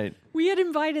of the night. We had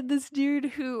invited this dude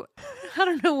who, I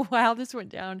don't know how this went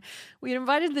down. We had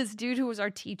invited this dude who was our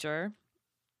teacher,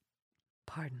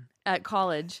 at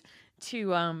college,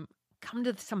 to come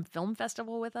to some film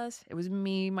festival with us. It was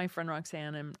me, my friend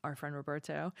Roxanne, and our friend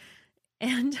Roberto.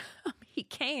 And he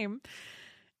came.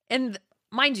 And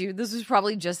mind you, this was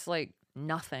probably just like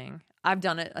nothing. I've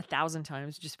done it 1,000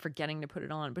 times, just forgetting to put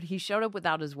it on. But he showed up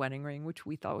without his wedding ring, which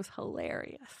we thought was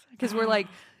hilarious. Because we're like,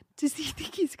 does he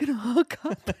think he's going to hook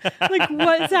up? Like,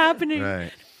 what's happening?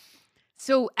 Right.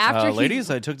 So after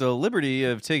Ladies, I took the liberty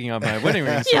of taking off my wedding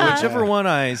ring. So Yeah. whichever one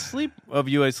I sleep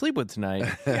with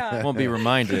tonight won't be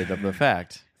reminded of the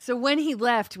fact. So when he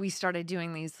left, we started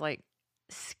doing these like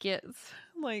skits,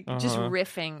 like just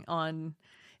riffing on.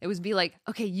 It was be like,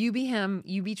 okay, you be him,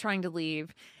 you be trying to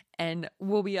leave, and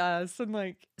we'll be us, and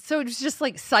like so it was just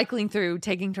like cycling through,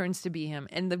 taking turns to be him,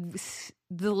 and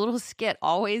the little skit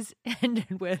always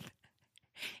ended with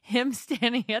him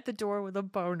standing at the door with a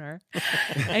boner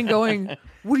and going,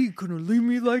 "What are you gonna leave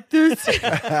me like this?"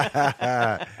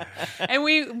 And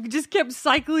we just kept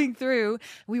cycling through.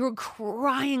 We were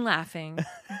crying, laughing,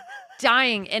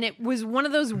 dying, and it was one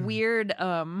of those weird,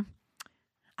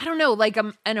 I don't know, like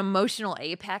an emotional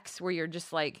apex where you're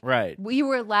just like, Right. We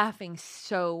were laughing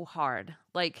so hard,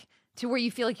 like to where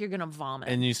you feel like you're gonna vomit.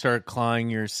 And you start clawing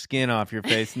your skin off your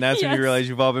face, and that's when Yes. you realize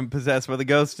you've all been possessed by the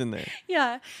ghost in there.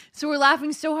 Yeah. So we're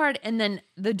laughing so hard, and then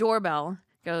the doorbell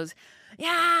goes,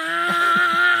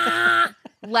 yeah,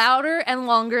 louder and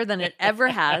longer than it ever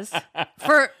has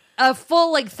for a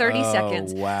full like 30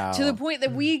 seconds. Wow. To the point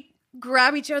that we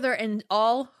grab each other and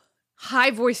all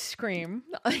high voice scream.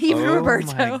 Even Oh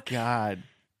Roberto. my God.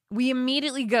 We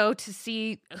immediately go to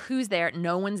see who's there.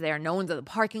 No one's there. No one's at the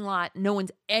parking lot. No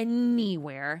one's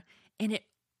anywhere. And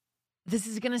this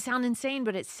is going to sound insane,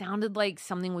 but it sounded like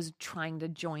something was trying to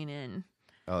join in.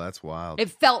 Oh, that's wild. It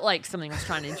felt like something was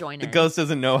trying to join The in. ghost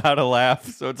doesn't know how to laugh,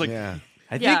 so it's like, Yeah.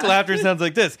 I think Yeah. laughter sounds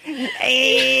like this. Yes.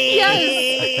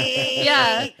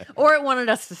 Yeah. Or it wanted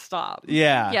us to stop.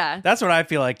 Yeah. Yeah. That's what I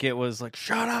feel like it was like,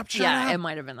 shut up. Yeah, it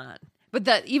might have been that.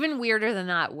 But even weirder than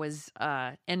that was,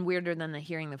 and weirder than the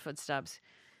hearing the footsteps,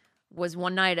 was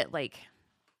one night at like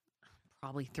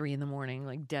probably 3 a.m,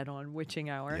 like dead on witching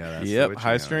hour. Yeah, that's the Yep, witching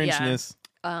high hour. strangeness.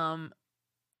 I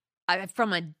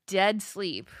from a dead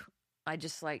sleep, I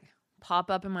just like pop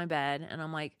up in my bed and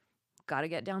I'm like, gotta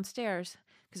get downstairs.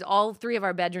 Because all 3 of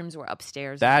our bedrooms were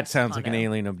upstairs. in That this sounds like an condo.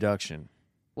 alien abduction.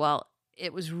 Well,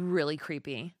 it was really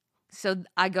creepy. So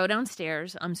I go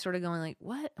downstairs. I'm sort of going like,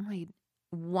 what? I'm like,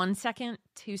 1 second,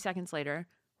 2 seconds later,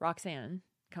 Roxanne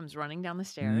comes running down the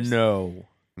stairs. No.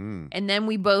 And then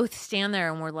we both stand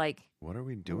there and we're like, What are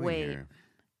we doing wait, here?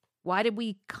 why did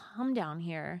we come down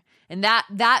here? And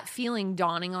that feeling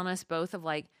dawning on us both of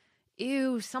like,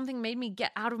 ew, something made me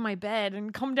get out of my bed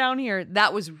and come down here.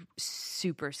 That was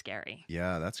super scary.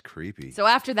 Yeah, that's creepy. So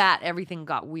after that, everything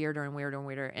got weirder and weirder and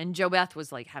weirder. And Jo Beth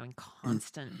was like having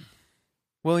constant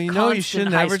Well, you know, you should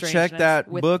never check that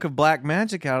book of black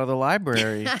magic out of the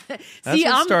library. That's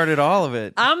what started all of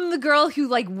it. I'm the girl who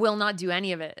like will not do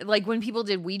any of it. Like when people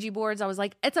did Ouija boards, I was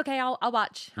like, it's okay, I'll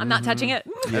watch. I'm not touching it.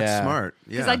 That's smart.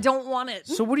 Because I don't want it.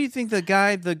 So what do you think the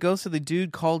ghost of the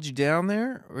dude called you down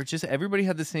there? Or just everybody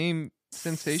had the same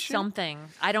sensation? Something.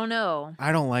 I don't know.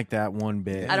 I don't like that one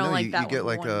bit. I don't like that one. You get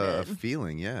like a bit.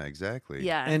 feeling. Yeah, exactly.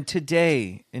 Yeah. And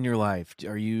today in your life,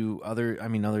 are you other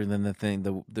than the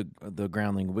thing, the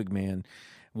groundling wig man,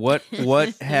 what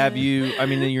have you, I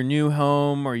mean, in your new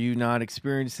home, are you not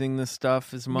experiencing this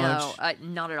stuff as much? No,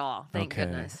 not at all. Thank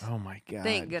goodness. Oh my God.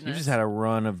 Thank goodness. You just had a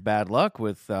run of bad luck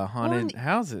with haunted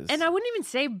houses. And I wouldn't even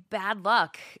say bad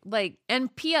luck. Like,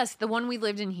 and P.S., the one we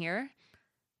lived in here,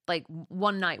 like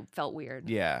one night felt weird.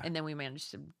 Yeah. And then we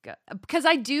managed to go. Because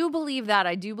I do believe that.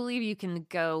 I do believe you can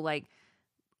go like,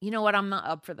 you know what, I'm not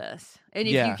up for this. And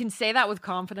if you can say that with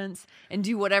confidence and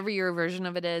do whatever your version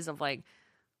of it is of like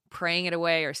praying it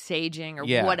away or saging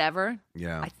or whatever,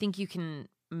 I think you can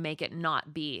make it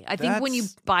not be. I think when you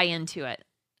buy into it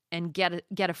and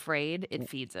get afraid, it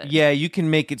feeds it. Yeah, you can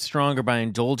make it stronger by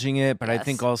indulging it, but I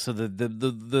think also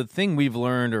the thing we've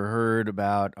learned or heard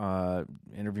about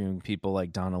interviewing people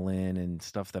like Donna Lynn and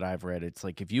stuff that I've read, it's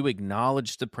like if you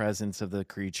acknowledge the presence of the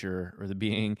creature or the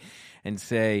being and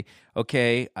say,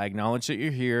 okay, I acknowledge that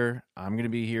you're here, I'm going to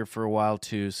be here for a while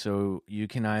too, so you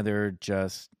can either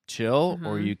just chill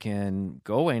or you can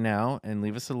go away now and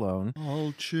leave us alone.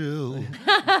 I'll chill.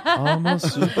 I'm a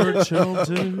super chill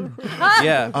dude.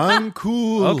 Yeah. I'm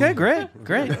cool. Okay, great.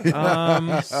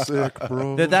 Sick,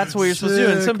 bro. That's what you're supposed to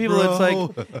do. And some people, it's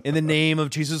like, in the name of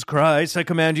Jesus Christ, I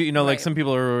command you. You know, like some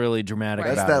people are really dramatic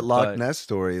about it. That's that Loch Ness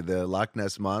story. The Loch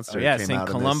Ness monster came Saint out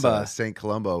Columba. of this. Saint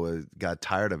Columba got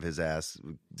tired of his ass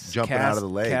jumping out of the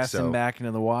lake. Cast him back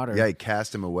into the water. Yeah, he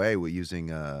cast him away using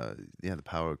the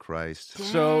power of Christ.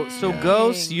 So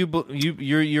ghosts,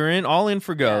 you're in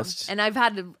for ghosts. And I've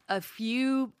had a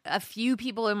few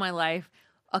people in my life,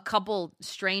 a couple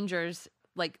strangers,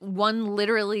 like one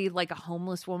literally like a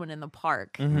homeless woman in the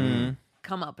park,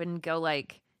 come up and go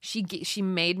like, she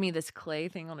made me this clay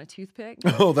thing on a toothpick.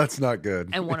 Oh, that's not good.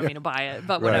 And wanted me to buy it,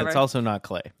 but whatever. It's also not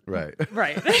clay. Right.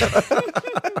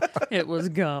 It was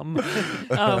gum.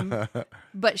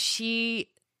 But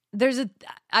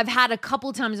I've had a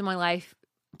couple times in my life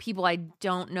people I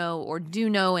don't know or do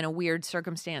know in a weird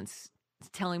circumstance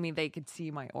telling me they could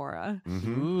see my aura.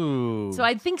 Ooh. So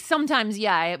I think sometimes,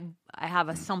 I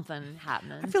have something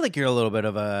happening. I feel like you're a little bit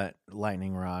of a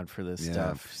lightning rod for this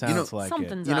stuff. Sounds like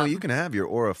something's it. up. You can have your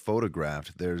aura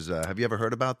photographed. There's have you ever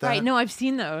heard about that? Right, no, I've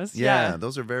seen those. Yeah,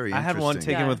 those are very interesting. I had one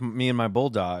taken with me and my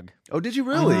bulldog. Oh, did you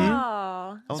really?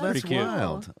 Oh, that's cute.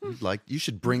 wild. Like, you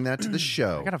should bring that to the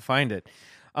show. I gotta find it.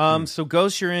 So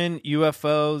ghosts, you're in.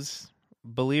 UFOs,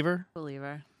 believer?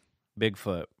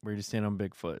 Bigfoot. Where do you stand on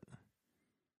Bigfoot?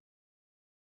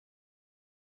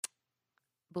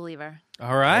 Believer.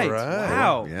 All right.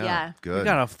 Wow. Yeah. Good. We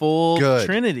got a full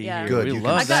trinity here. Good. We you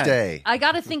love can that. stay. I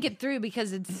got to think it through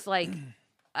because it's like,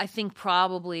 I think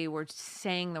probably we're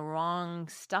saying the wrong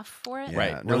stuff for it. Yeah.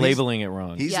 Right. No, We're labeling it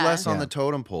wrong. He's less on the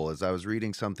totem pole. As I was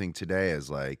reading something today, as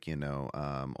like,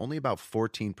 only about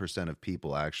 14% of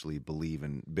people actually believe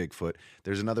in Bigfoot.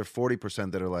 There's another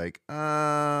 40% that are like,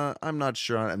 I'm not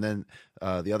sure. And then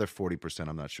the other 40%,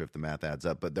 I'm not sure if the math adds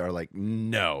up, but they're like,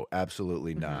 no,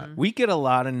 absolutely not. We get a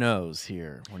lot of no's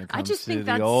here when it comes just to think the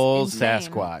that's old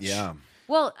insane. Sasquatch. Yeah.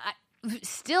 Well,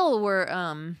 still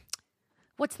we're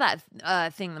what's that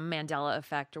thing, the Mandela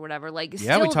effect or whatever? Like,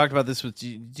 Yeah, we talked about this with.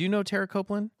 Do you know Tara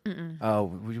Copeland? Oh,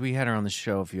 we had her on the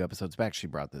show a few episodes back. She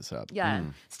brought this up. Yeah.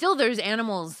 Still, there's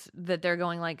animals that they're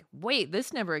going like, wait,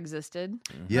 this never existed.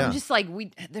 Yeah. I'm just like,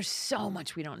 there's so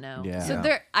much we don't know. Yeah. So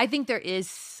I think there is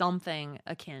something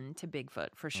akin to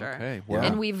Bigfoot for sure. Okay. Well,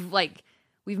 And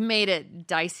we've made it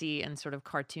dicey and sort of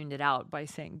cartooned it out by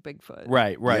saying Bigfoot.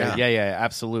 Right. Yeah. Yeah,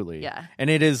 absolutely. Yeah. And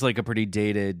it is like a pretty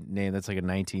dated name. That's like a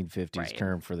 1950s Right.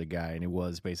 term for the guy, and it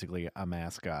was basically a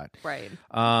mascot. Right.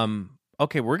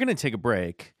 Okay, we're going to take a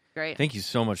break. Great. Thank you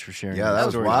so much for sharing Yeah, that that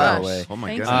was story, wild. by the way. Oh, my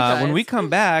Thanks, goodness. you guys. When we come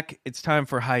back, it's time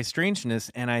for High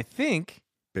Strangeness, and I think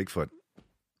Bigfoot.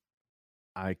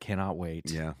 I cannot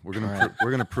wait. Yeah. We're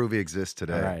gonna prove he exists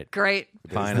today. All right. Great.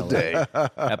 Finally.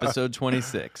 Episode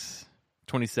 26.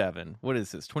 27. What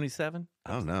is this? 27?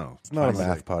 I don't know. It's not a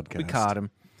math podcast. We caught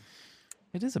him.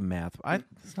 It is a math.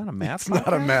 It's not a math. It's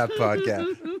not a math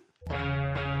podcast.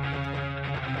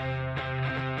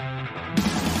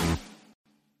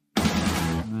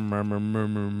 Welcome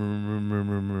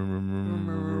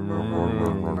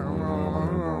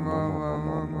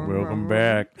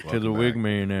back to the Welcome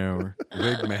back. Wigman Hour.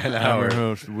 Wigman I'm Hour. your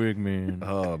host, Wigman.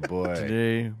 Oh boy.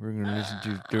 Today, we're going to listen to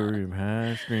the story of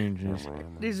high strangeness.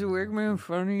 Is Wigman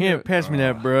funny? Yeah, pass me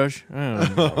that brush.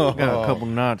 Got a couple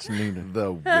knots I need to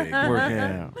The wig. work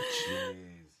out.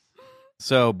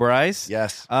 So, Bryce,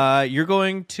 Yes. you're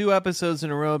going 2 episodes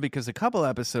in a row because a couple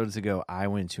episodes ago I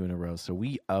went 2 in a row, so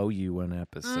we owe you an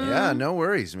episode. Yeah, no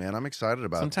worries, man. I'm excited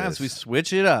about Sometimes we this.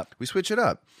 switch it up. We switch it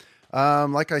up.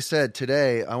 Like I said,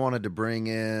 today I wanted to bring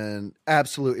in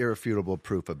absolute irrefutable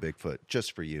proof of Bigfoot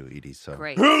just for you, Edie. So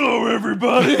Great. Hello,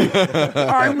 everybody.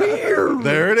 I'm here.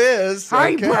 there it is.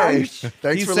 Hi, Okay. Bryce.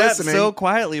 Thanks He for sat listening. so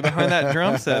quietly behind that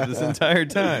drum set this entire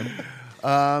time.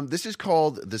 This is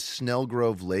called the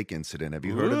Snelgrove Lake Incident. Have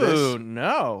you heard of Ooh, this?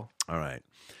 no. All right.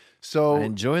 So I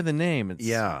enjoy the name. It's,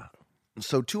 yeah.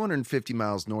 So 250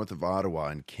 miles north of Ottawa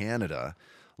in Canada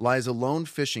lies a lone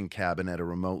fishing cabin at a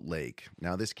remote lake.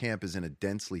 Now, this camp is in a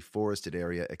densely forested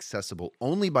area accessible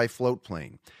only by float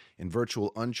plane in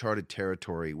virtual uncharted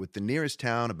territory, with the nearest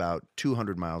town about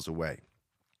 200 miles away.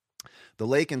 The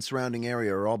lake and surrounding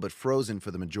area are all but frozen for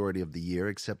the majority of the year,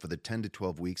 except for the 10 to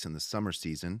 12 weeks in the summer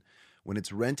season, when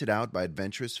it's rented out by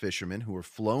adventurous fishermen who are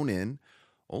flown in,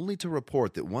 only to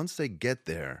report that once they get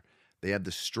there, they have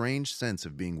the strange sense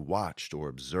of being watched or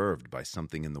observed by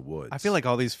something in the woods. I feel like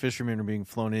all these fishermen are being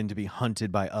flown in to be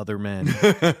hunted by other men.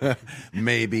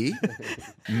 Maybe.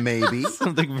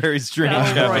 Something very strange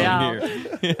Battle happening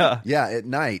here. Yeah. Yeah, at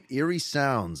night, eerie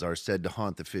sounds are said to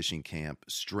haunt the fishing camp.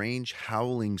 Strange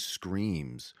howling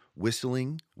screams,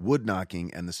 whistling, wood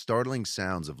knocking, and the startling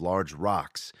sounds of large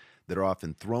rocks that are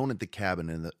often thrown at the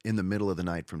cabin in the middle of the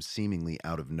night from seemingly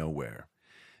out of nowhere.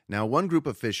 Now, one group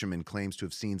of fishermen claims to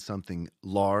have seen something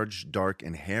large, dark,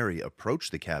 and hairy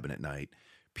approach the cabin at night,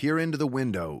 peer into the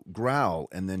window, growl,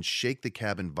 and then shake the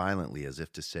cabin violently as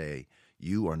if to say,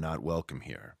 "You are not welcome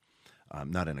here."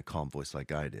 Not in a calm voice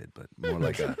like I did, but more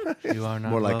like a You are not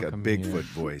more like a welcome Bigfoot here.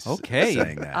 voice. Okay.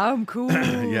 saying that. I'm cool.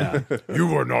 Yeah.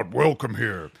 You are not welcome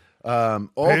here.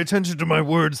 Pay attention to my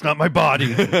words, not my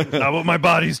body. Not what my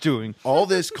body's doing. All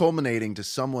this culminating to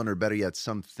someone, or better yet,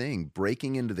 something,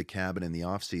 breaking into the cabin in the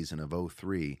off-season of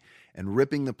 2003 and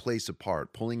ripping the place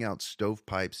apart, pulling out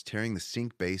stovepipes, tearing the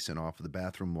sink basin off of the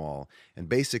bathroom wall, and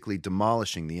basically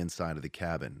demolishing the inside of the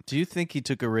cabin. Do you think he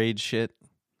took a raid shit?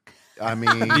 I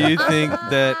mean, Do you think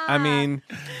that,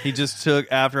 he just took,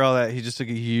 after all that, he just took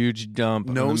a huge dump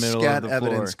in no the middle scat of the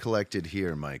evidence floor? collected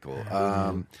here, Michael.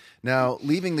 Now,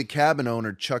 leaving the cabin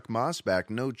owner, Chuck Mossback,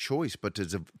 no choice but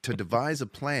to devise a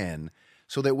plan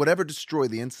so that whatever destroyed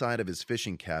the inside of his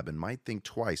fishing cabin might think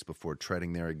twice before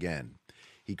treading there again.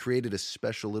 He created a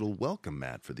special little welcome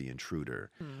mat for the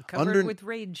intruder. Covered with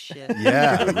raid shit.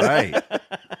 Yeah, right.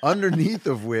 Underneath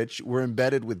of which were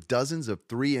embedded with dozens of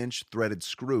 3-inch threaded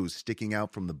screws sticking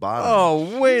out from the bottom.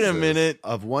 Oh, wait a minute.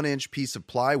 Of 1-inch piece of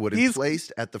plywood and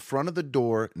placed at the front of the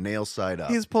door, nail side up.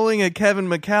 He's pulling a Kevin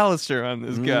McAllister on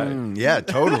this guy. Yeah,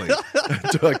 totally.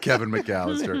 Kevin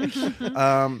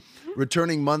McAllister.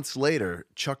 Returning months later,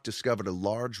 Chuck discovered a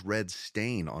large red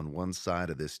stain on one side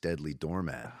of this deadly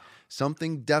doormat.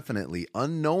 Something definitely,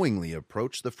 unknowingly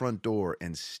approached the front door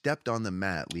and stepped on the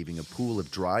mat, leaving a pool of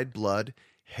dried blood,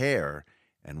 hair,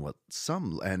 and what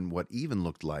even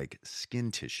looked like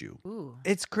skin tissue. Ooh.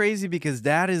 It's crazy because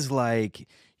that is like,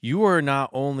 you are not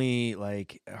only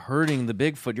like hurting the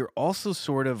Bigfoot, you're also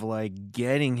sort of like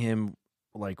getting him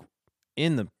like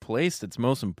in the place that's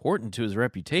most important to his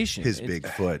reputation. His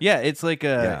Bigfoot. Yeah, it's like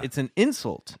it's an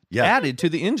insult added to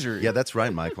the injury. Yeah, that's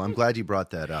right, Michael. I'm glad you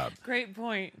brought that up. Great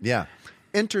point. Yeah.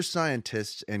 Enter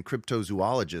scientists and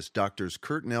cryptozoologists, Drs.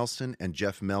 Kurt Nelson and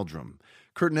Jeff Meldrum.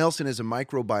 Kurt Nelson is a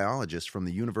microbiologist from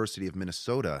the University of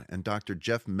Minnesota, and Dr.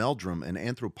 Jeff Meldrum, an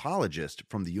anthropologist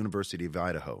from the University of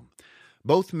Idaho.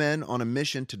 Both men on a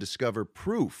mission to discover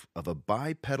proof of a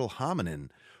bipedal hominin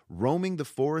roaming the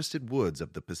forested woods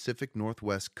of the Pacific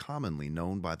Northwest, commonly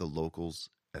known by the locals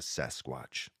as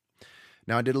Sasquatch.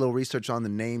 Now, I did a little research on the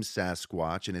name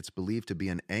Sasquatch, and it's believed to be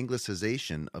an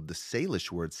anglicization of the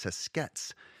Salish word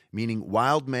Saskets, meaning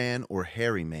wild man or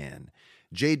hairy man.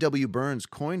 J.W. Burns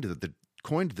coined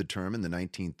the term in the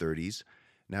 1930s.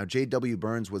 Now, J.W.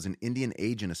 Burns was an Indian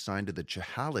agent assigned to the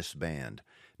Chehalis Band,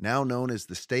 now known as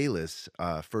the Stailis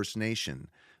First Nation.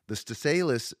 The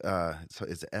Stailis,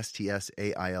 it's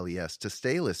S-T-S-A-I-L-E-S,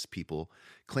 Stailis people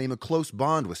claim a close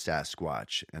bond with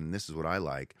Sasquatch, and this is what I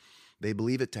like. They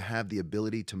believe it to have the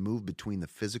ability to move between the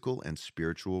physical and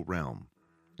spiritual realm.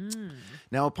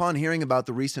 Now, upon hearing about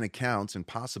the recent accounts and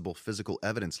possible physical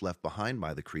evidence left behind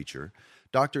by the creature,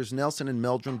 Doctors Nelson and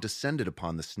Meldrum descended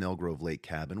upon the Snelgrove Lake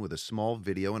cabin with a small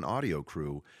video and audio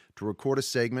crew to record a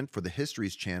segment for the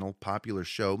History's Channel popular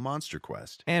show Monster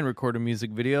Quest. And record a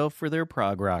music video for their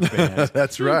prog rock band.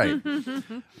 That's right.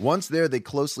 Once there, they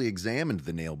closely examined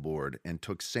the nail board and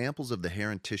took samples of the hair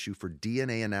and tissue for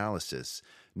DNA analysis,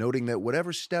 noting that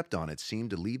whatever stepped on it seemed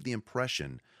to leave the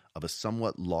impression of a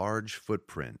somewhat large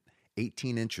footprint,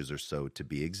 18 inches or so to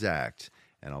be exact.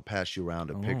 And I'll pass you around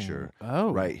a picture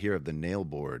right here of the nail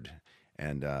board.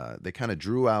 And they kind of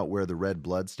drew out where the red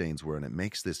blood stains were, and it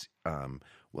makes this,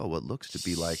 what looks to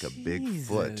be like a big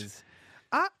foot.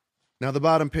 Now, the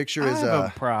bottom picture is I have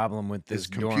a problem with this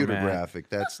computer doormat. graphic.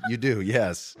 You do,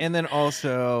 yes. And then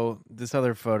also this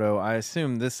other photo. I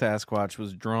assume this Sasquatch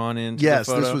was drawn into Yes,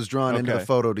 the photo? this was drawn into the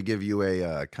photo to give you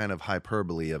a kind of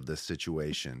hyperbole of the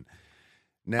situation.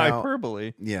 Now,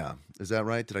 hyperbole? Yeah. Is that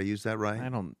right? Did I use that right? I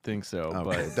don't think so.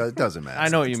 Okay. But It doesn't matter. I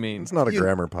know what you mean. It's not a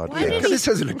grammar podcast. This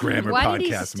isn't a grammar Why did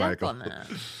he podcast, step Michael. on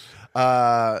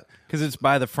that? Because it's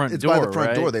by the front It's door, by the front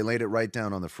right? door. They laid it right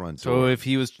down on the front So door. if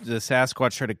the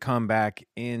Sasquatch tried to come back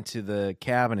into the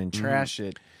cabin and trash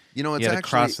it, You know, it's he had to actually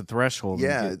cross the threshold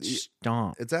and get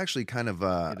stomped. It's actually kind of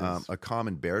a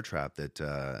common bear trap that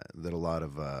a lot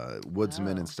of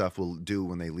woodsmen and stuff will do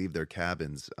when they leave their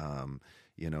cabins,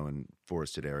 in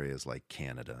forested areas like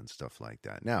Canada and stuff like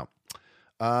that. Now,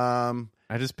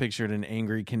 I just pictured an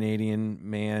angry Canadian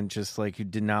man just like who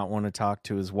did not want to talk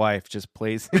to his wife, just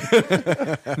placing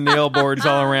nail boards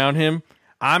all around him.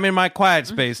 I'm in my quiet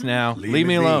space now. Leave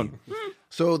me alone.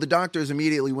 So the doctors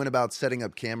immediately went about setting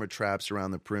up camera traps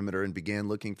around the perimeter and began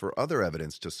looking for other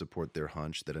evidence to support their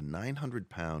hunch that a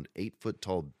 900-pound,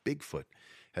 8-foot-tall Bigfoot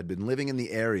had been living in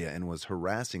the area and was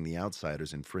harassing the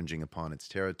outsiders, infringing upon its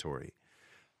territory.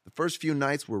 The first few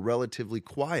nights were relatively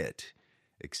quiet,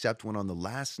 except when on the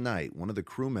last night, one of the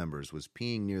crew members was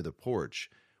peeing near the porch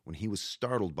when he was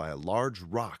startled by a large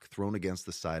rock thrown against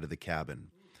the side of the cabin.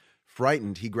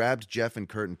 Frightened, he grabbed Jeff and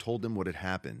Kurt and told them what had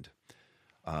happened.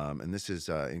 And this is,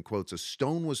 in quotes, "A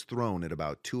stone was thrown at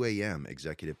about 2 a.m.,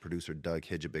 executive producer Doug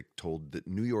Hijabic told the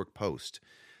New York Post.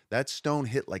 That stone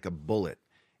hit like a bullet.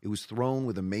 It was thrown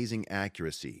with amazing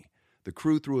accuracy. The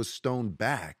crew threw a stone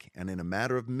back, and in a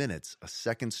matter of minutes, a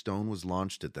second stone was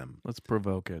launched at them. Let's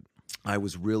provoke it. I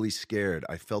was really scared.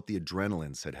 I felt the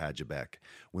adrenaline," said Hajebeck.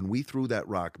 "When we threw that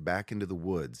rock back into the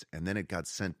woods and then it got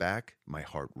sent back, my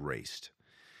heart raced."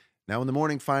 Now, when the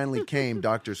morning finally came,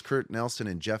 Doctors Kurt Nelson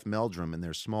and Jeff Meldrum and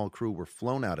their small crew were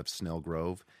flown out of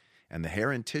Snelgrove, and the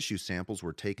hair and tissue samples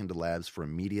were taken to labs for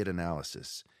immediate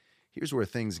analysis. Here's where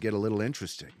things get a little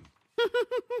interesting.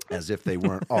 As if they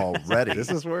weren't already.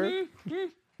 This is where?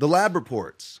 The lab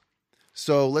reports.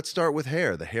 So let's start with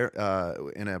hair. The hair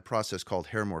in a process called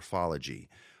hair morphology.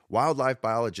 Wildlife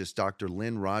biologist Dr.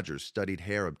 Lynn Rogers studied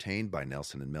hair obtained by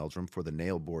Nelson and Meldrum from the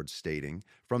nail board stating,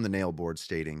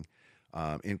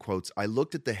 in quotes, "I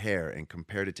looked at the hair and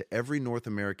compared it to every North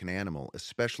American animal,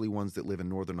 especially ones that live in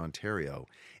northern Ontario,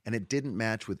 and it didn't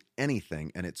match with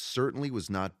anything, and it certainly was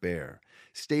not bear,"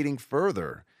 stating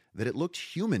further that it looked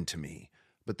human to me,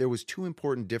 but there was two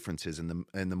important differences in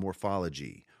the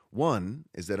morphology. One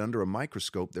is that under a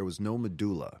microscope there was no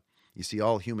medulla. You see,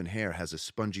 all human hair has a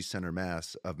spongy center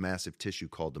mass of massive tissue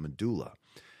called the medulla.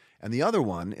 And the other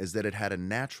one is that it had a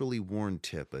naturally worn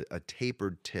tip, a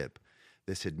tapered tip.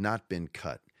 This had not been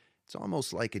cut. It's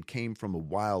almost like it came from a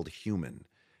wild human.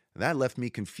 That left me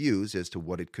confused as to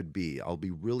what it could be. I'll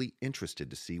be really interested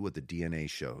to see what the DNA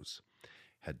shows.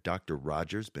 Had Dr.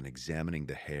 Rogers been examining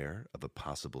the hair of a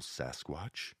possible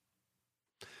Sasquatch?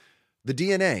 The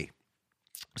DNA.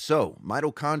 So,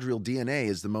 mitochondrial DNA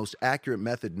is the most accurate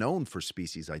method known for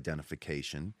species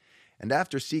identification, and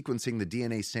after sequencing the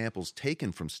DNA samples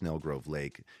taken from Snelgrove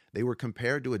Lake, they were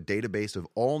compared to a database of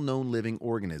all known living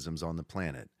organisms on the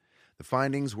planet. The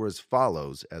findings were as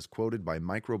follows, as quoted by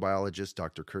microbiologist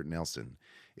Dr. Kurt Nelson.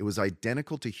 It was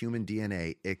identical to human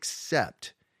DNA,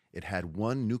 except it had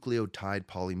one nucleotide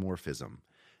polymorphism.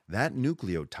 That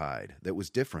nucleotide that was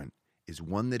different is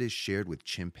one that is shared with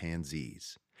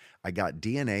chimpanzees. I got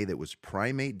DNA that was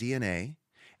primate DNA,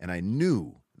 and I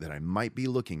knew that I might be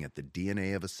looking at the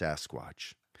DNA of a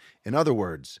Sasquatch. In other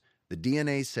words, the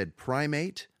DNA said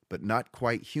primate, but not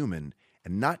quite human,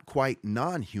 and not quite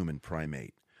non-human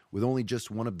primate, with only just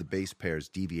one of the base pairs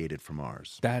deviated from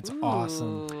ours. That's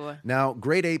awesome. Ooh. Now,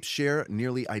 great apes share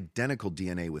nearly identical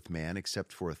DNA with man,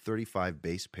 except for a 35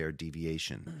 base pair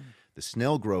deviation. The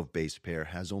Snelgrove base pair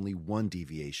has only one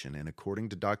deviation, and according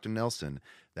to Dr. Nelson,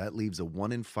 that leaves a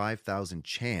 1 in 5,000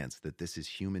 chance that this is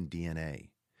human DNA.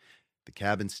 The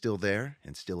cabin's still there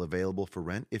and still available for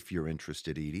rent if you're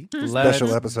interested, Edie.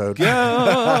 Special episode.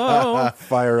 Go.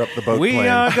 Fire up the boat We plane.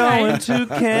 are going to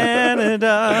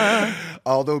Canada.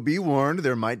 Although be warned,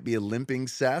 there might be a limping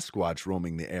Sasquatch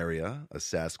roaming the area, a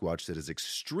Sasquatch that is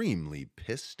extremely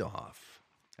pissed off.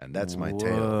 And that's my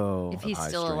tale. Whoa. If he's High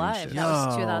still strange alive. shit. That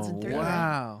was 2003. Right?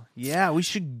 Wow. Yeah, we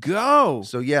should go.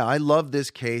 So yeah, I love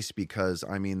this case because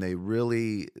I mean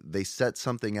they set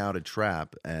something out, a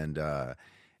trap, and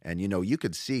you know, you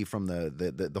could see from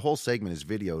the whole segment is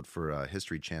videoed for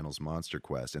History Channel's Monster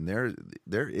Quest, and there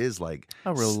is like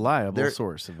A reliable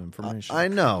source of information. I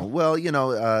know. Well, you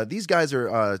know, these guys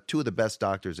are two of the best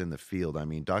doctors in the field. I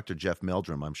mean, Dr. Jeff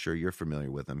Meldrum, I'm sure you're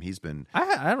familiar with him. He's been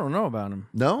I don't know about him.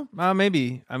 No?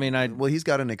 Maybe. I mean, Well, he's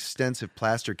got an extensive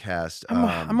plaster cast.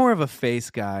 I'm more of a face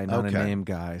guy, not okay. a name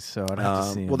guy, so I'd have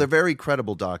to see him. Well, they're very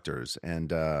credible doctors,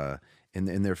 and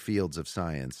in their fields of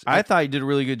science. I thought you did a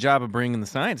really good job of bringing the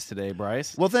science today,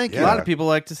 Bryce. Well, thank you. A lot of people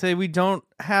like to say we don't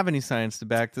have any science to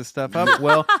back this stuff up.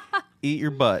 Well, eat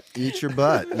your butt. Eat your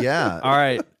butt. Yeah. All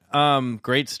right.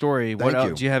 Great story. What Thank else?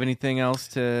 you. Do you have anything else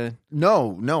to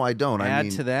No, I don't. add I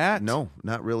mean, to that? No,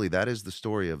 not really. That is the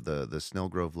story of the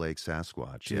Snelgrove Lake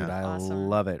Sasquatch. Dude, yeah. I Awesome.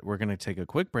 love it. We're going to take a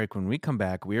quick break. When we come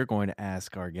back, we are going to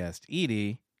ask our guest,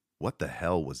 Edie. What the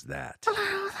hell was that?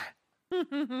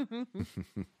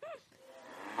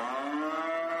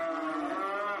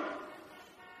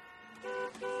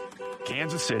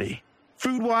 Kansas City.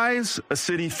 Food-wise, a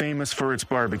city famous for its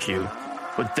barbecue.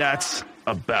 But that's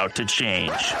about to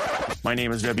change. My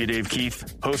name is W. Dave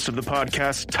Keith, host of the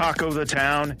podcast Taco the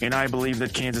Town, and I believe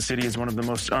that Kansas City is one of the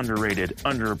most underrated,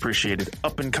 underappreciated,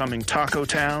 up-and-coming taco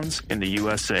towns in the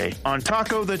USA. On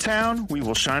Taco the Town, we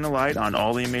will shine a light on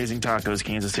all the amazing tacos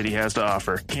Kansas City has to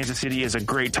offer. Kansas City is a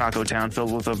great taco town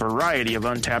filled with a variety of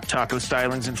untapped taco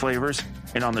stylings and flavors.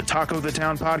 And on the Taco the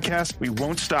Town podcast, we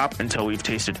won't stop until we've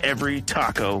tasted every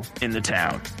taco in the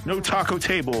town. No taco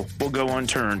table will go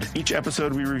unturned. Each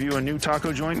episode, we review a new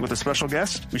taco joint with a special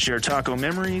guest. We share taco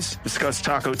memories, discuss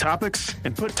taco topics,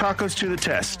 and put tacos to the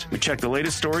test. We check the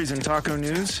latest stories in taco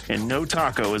news, and no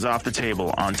taco is off the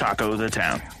table on Taco the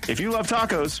Town. If you love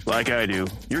tacos, like I do,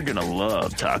 you're gonna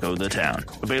love Taco the Town.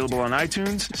 Available on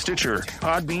iTunes, Stitcher,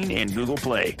 Podbean, and Google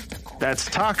Play. That's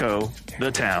Taco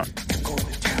the Town.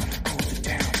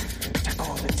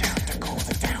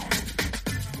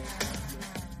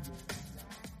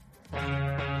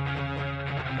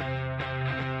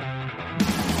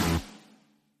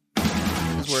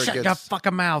 Where it Shut your gets-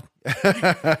 fucking mouth.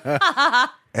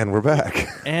 And we're back.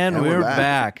 And we're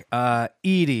back.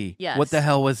 Edie, Yes. what the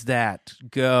hell was that?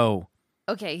 Go.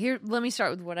 Okay, here, let me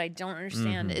start with what I don't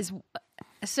understand Mm-hmm. is,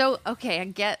 so, okay, I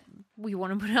get we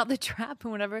want to put out the trap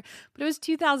and whatever, but it was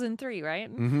 2003, right?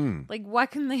 Mm-hmm. Like, why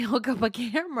couldn't they hook up a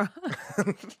camera?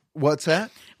 What's that?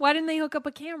 Why didn't they hook up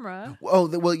a camera? Oh,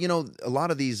 well, you know, a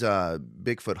lot of these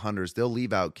Bigfoot hunters, they'll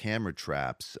leave out camera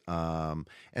traps. And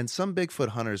some Bigfoot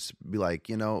hunters be like,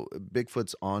 you know,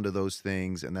 Bigfoot's onto those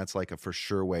things, and that's like a for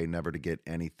sure way never to get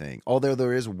anything. Although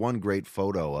there is one great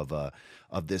photo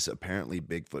of this apparently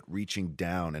Bigfoot reaching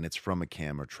down, and it's from a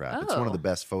camera trap. It's one of Oh. the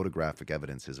best photographic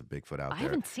evidences of Bigfoot out I there.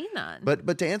 haven't seen that.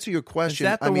 But to answer your Is question,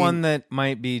 that the I mean, one that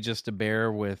might be just a bear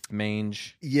with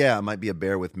mange? Yeah, it might be a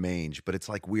bear with mange, but it's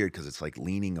like weird because it's like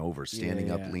leaning over,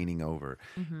 standing up, Yeah. leaning over.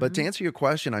 Mm-hmm. But to answer your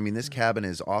question, I mean, this cabin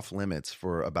is off limits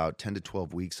for about 10 to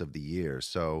 12 weeks of the year.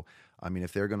 So, I mean,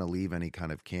 if they're going to leave any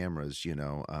kind of cameras, you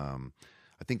know,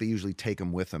 I think they usually take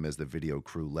them with them as the video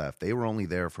crew left. They were only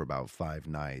there for about 5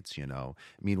 nights, you know.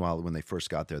 Meanwhile, when they first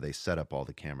got there, they set up all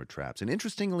the camera traps. And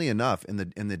interestingly enough, in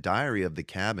the diary of the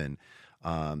cabin,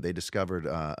 they discovered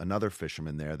another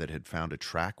fisherman there that had found a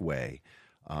trackway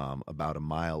about a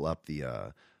mile up the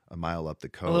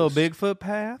coast. A little Bigfoot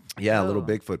path? Yeah, a little Oh.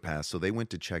 Bigfoot pass. So they went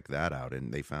to check that out,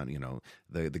 and they found, you know,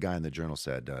 the guy in the journal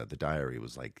said the diary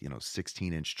was like, you know,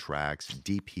 16-inch tracks,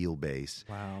 deep heel base.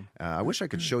 Wow. I wish I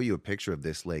could show you a picture of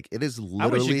this lake. It is I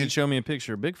literally. wish you could show me a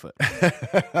picture of Bigfoot.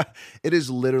 It is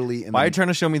literally Why are you trying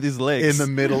to show me these lakes? in the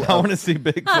middle I of- want to see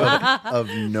Bigfoot. of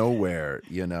nowhere,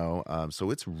 you know. So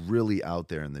it's really out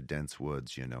there in the dense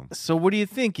woods, you know. So what do you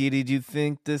think, Edie? Do you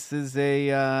think this is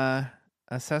a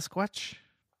Sasquatch?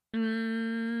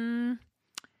 Mm,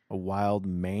 A wild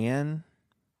man?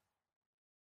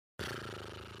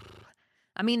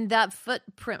 I mean, that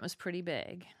footprint was pretty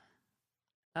big.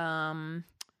 Yeah,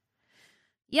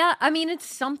 I mean, it's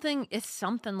something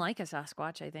like a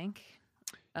Sasquatch, I think.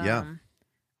 Yeah.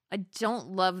 I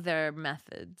don't love their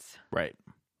methods. Right.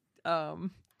 Because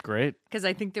Great.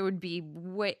 I think there would be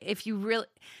if you really,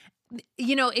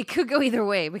 you know, it could go either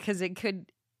way because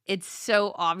it's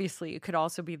so obviously it could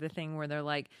also be the thing where they're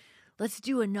like, let's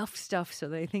do enough stuff so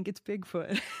they think it's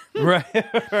Bigfoot. Right.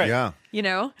 Right. Yeah. You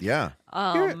know? Yeah.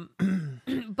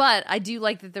 But I do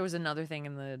like that there was another thing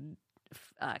in the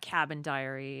cabin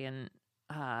diary, and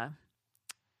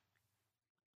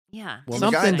yeah. Well,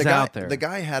 Something's out there. The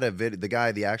guy had a video.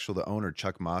 The owner,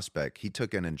 Chuck Mosbeck, he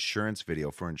took an insurance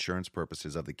video for insurance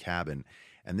purposes of the cabin,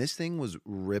 and this thing was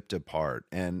ripped apart,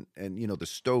 and the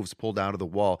stoves pulled out of the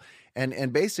wall,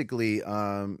 and basically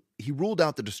he ruled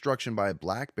out the destruction by a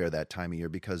black bear that time of year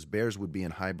because bears would be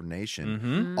in hibernation.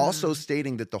 Mm-hmm. Also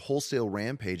stating that the wholesale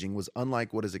rampaging was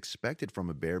unlike what is expected from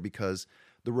a bear because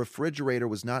the refrigerator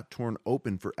was not torn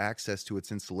open for access to its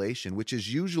insulation, which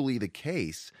is usually the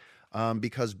case.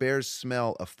 Because bears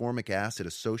smell a formic acid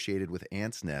associated with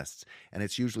ants' nests, and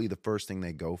it's usually the first thing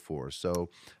they go for. So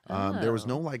there was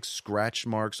no like scratch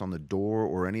marks on the door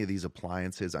or any of these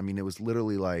appliances. I mean, it was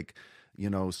literally like,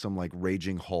 some like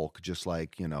raging Hulk just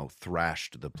like,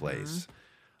 thrashed the place.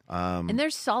 And they're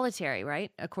solitary,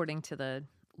 right? According to the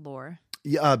lore.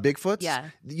 Yeah, Bigfoots? Yeah.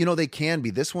 They can be.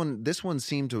 This one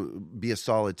seemed to be a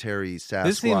solitary Sasquatch.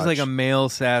 This seems like a male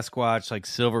Sasquatch, like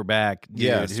silverback dude,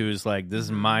 Yes. who's like, this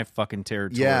is my fucking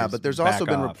territory. Yeah, but there's also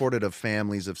been off. reported of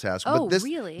families of Sasquatch. Oh, but this,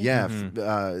 really? Yeah,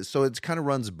 Mm-hmm. so it kind of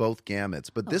runs both gamuts.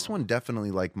 But this one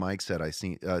definitely, like Mike said,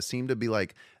 seemed to be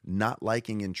like not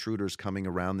liking intruders coming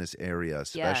around this area,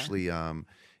 especially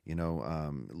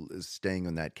staying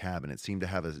in that cabin. It seemed to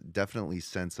have a definitely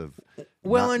sense of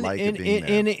not liking being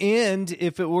there. And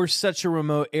if it were such a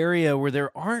remote area where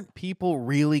there aren't people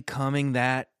really coming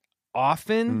that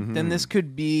often, then this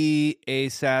could be a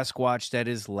Sasquatch that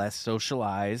is less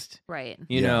socialized. Right.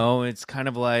 You know, it's kind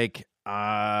of like who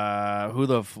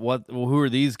are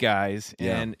these guys?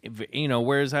 Yeah. And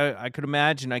whereas I could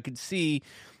imagine, I could see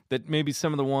that maybe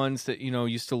some of the ones that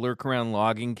used to lurk around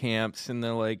logging camps in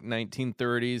the like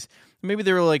 1930s, maybe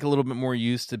they were like a little bit more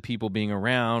used to people being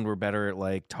around, were better at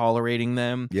like tolerating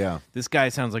them. Yeah. This guy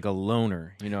sounds like a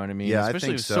loner, you know what I mean? Yeah, I Especially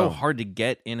think if it's so. so hard to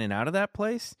get in and out of that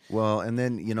place. Well, and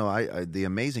then I the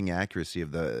amazing accuracy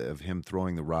of him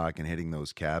throwing the rock and hitting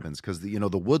those cabins, because the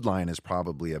wood line is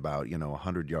probably about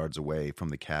 100 yards away from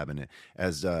the cabin.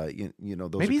 As those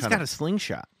Maybe he's got a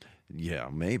slingshot. Yeah,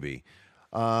 maybe.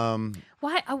 Why?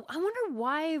 I wonder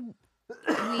why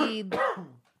we.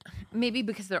 Maybe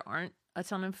because there aren't a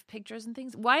ton of pictures and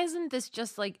things. Why isn't this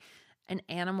just like an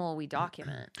animal we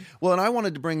document? Well, and I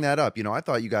wanted to bring that up. I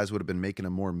thought you guys would have been making a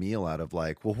more meal out of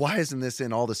like, well, why isn't this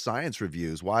in all the science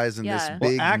reviews? Why isn't this Yeah.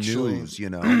 big Well, actually- news?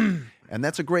 And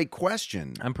that's a great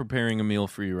question. I'm preparing a meal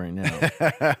for you right now.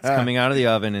 It's coming out of the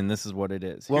oven, and this is what it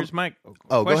is. Well- Here's my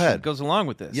go question ahead. that goes along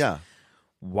with this. Yeah.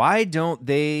 Why don't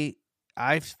they?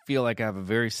 I feel like I have a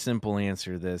very simple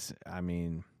answer to this. I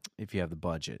mean, if you have the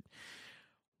budget,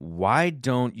 why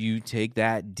don't you take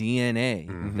that DNA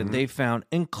that they found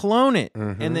and clone it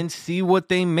and then see what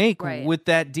they make Right. with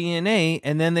that DNA,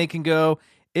 and then they can go,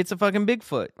 it's a fucking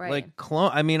Bigfoot. Right. Like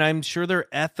clone. I mean, I'm sure they're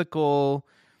ethical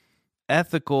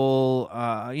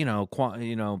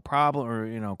problem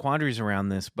or quandaries around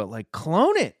this, but like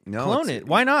clone it. No, Clone it's- it.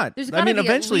 Why not? There's I gotta mean, be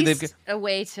eventually at they've least a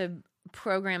way to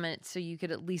program it so you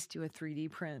could at least do a 3D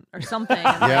print or something.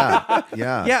 Yeah.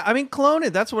 Yeah. Yeah, I mean, clone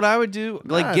it. That's what I would do.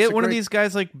 Like, it's get a one of great- these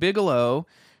guys like Bigelow,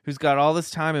 who's got all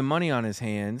this time and money on his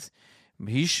hands.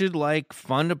 He should like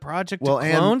fund a project Well, to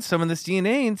and- clone some of this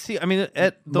DNA and see. I mean,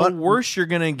 at the worst, you're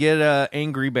gonna get a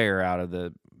angry bear out of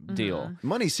the deal.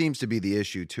 Money seems to be the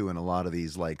issue too in a lot of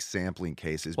these like sampling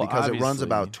cases, Well, because it runs obviously.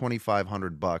 about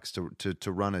 $2,500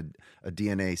 to run a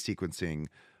DNA sequencing.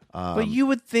 But you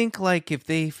would think, like, if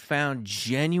they found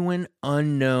genuine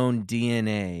unknown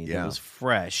DNA that Yeah. was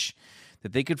fresh,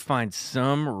 that they could find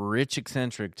some rich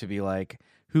eccentric to be like,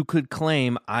 who could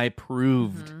claim I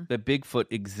proved that Bigfoot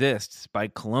exists by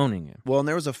cloning him. Well, and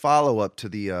there was a follow up to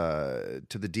the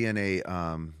DNA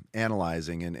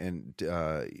analyzing, and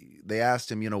they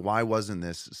asked him, why wasn't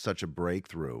this such a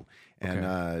breakthrough?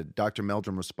 And Dr.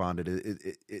 Meldrum responded,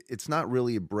 it's not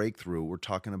really a breakthrough. We're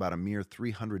talking about a mere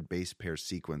 300 base pair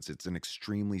sequence. It's an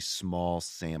extremely small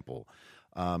sample.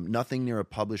 Nothing near a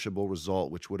publishable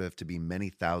result, which would have to be many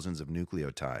thousands of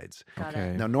nucleotides. Got Okay.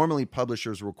 it. Now, normally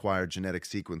publishers require genetic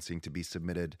sequencing to be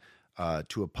submitted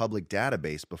to a public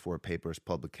database before a paper's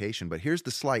publication. But here's the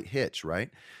slight hitch,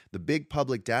 right? The big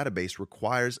public database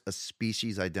requires a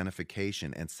species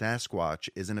identification, and Sasquatch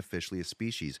isn't officially a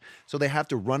species. So they have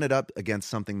to run it up against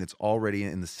something that's already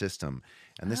in the system.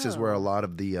 And this is where a lot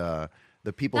of the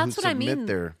people That's who what I submit mean.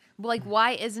 their... Like,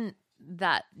 why isn't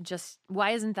that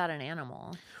an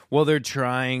animal? Well, they're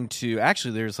trying to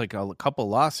actually. There's like a couple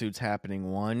lawsuits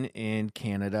happening. One in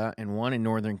Canada and one in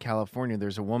Northern California.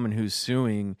 There's a woman who's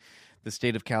suing the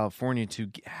state of California to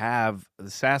have the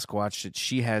Sasquatch that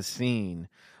she has seen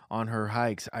on her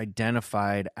hikes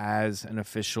identified as an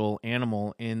official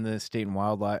animal in the state and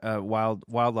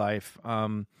wildlife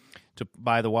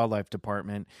by the wildlife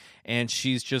department, and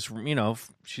she's just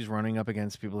she's running up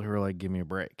against people who are like, give me a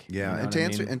break. Yeah, You know and what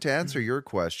I mean? to answer your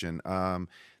question,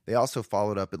 they also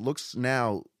followed up. It looks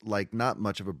now like not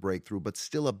much of a breakthrough, but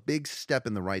still a big step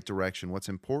in the right direction. What's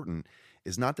important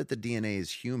is not that the DNA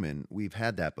is human. We've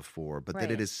had that before, but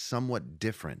that it is somewhat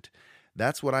different.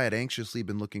 That's what I had anxiously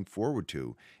been looking forward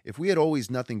to. If we had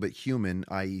always nothing but human,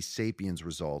 i.e. sapiens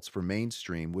results for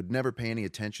mainstream, would never pay any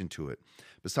attention to it.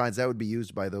 Besides, that would be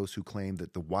used by those who claim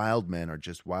that the wild men are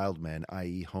just wild men,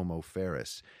 i.e. Homo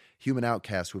ferus, human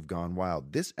outcasts who have gone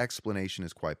wild. This explanation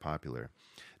is quite popular.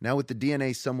 Now, with the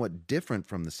DNA somewhat different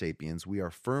from the sapiens, we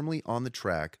are firmly on the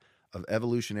track of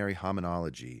evolutionary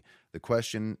hominology. The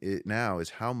question now is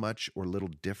how much or little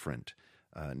different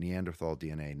Neanderthal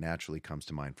DNA naturally comes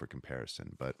to mind for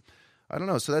comparison. But I don't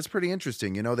know. So that's pretty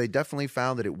interesting. They definitely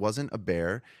found that it wasn't a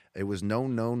bear. It was no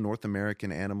known North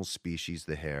American animal species,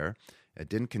 the hare. It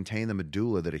didn't contain the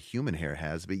medulla that a human hare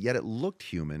has, but yet it looked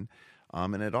human.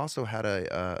 And it also had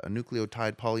a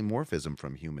nucleotide polymorphism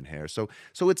from human hair. So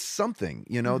it's something,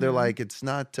 they're like, it's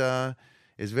not,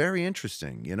 it's very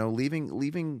interesting,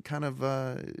 leaving kind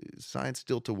of science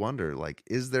still to wonder, like,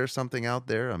 is there something out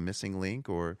there, a missing link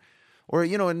or,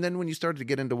 and then when you started to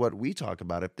get into what we talk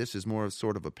about, if this is more of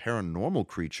sort of a paranormal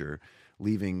creature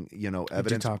leaving, evidence. We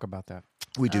do talk about that.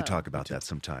 We do talk about that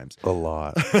sometimes. A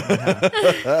lot.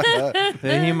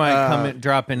 Then he might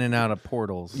drop in and out of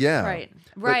portals. Yeah.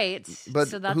 Right. But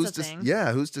so that's who's a thing.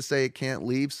 who's to say it can't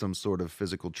leave some sort of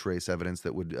physical trace evidence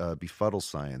that would befuddle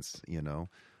science,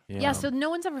 Yeah, so no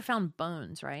one's ever found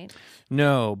bones, right?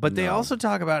 No, but they No. also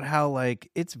talk about how, like,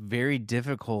 it's very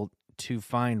difficult to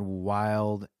find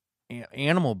wild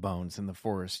animal bones in the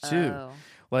forest too. Oh.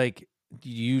 Like,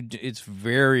 it's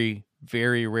very,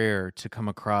 very rare to come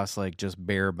across like just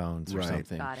bare bones or Right.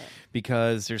 something. Got it.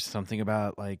 Because there's something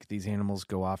about like these animals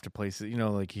go off to places,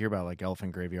 like you hear about like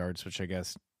elephant graveyards, which I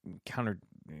guess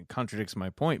contradicts my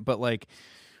point, but like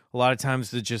a lot of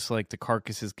times it's just like the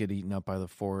carcasses get eaten up by the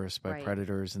forest by Right.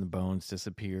 predators and the bones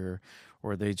disappear,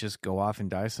 or they just go off and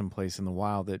die someplace in the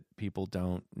wild that people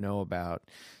don't know about.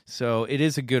 So it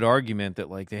is a good argument that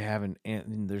like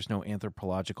there's no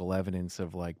anthropological evidence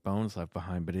of like bones left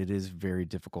behind, but it is very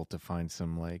difficult to find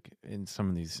some like in some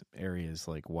of these areas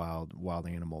like wild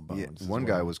animal bones. Yeah, as one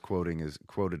guy well. was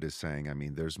quoted as saying, I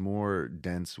mean, there's more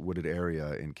dense wooded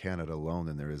area in Canada alone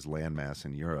than there is landmass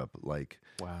in Europe. Like,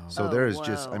 Wow. so Oh, there is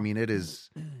just, I whoa. mean, it is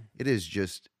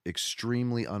just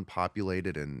extremely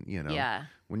unpopulated. And, Yeah.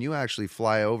 when you actually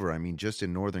fly over, I mean, just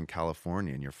in Northern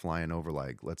California and you're flying over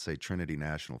like, let's say Trinity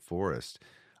National Forest,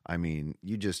 I mean,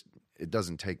 it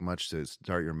doesn't take much to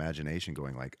start your imagination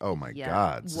going like, oh my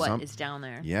God. What is down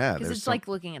there? Yeah, Because there's it's like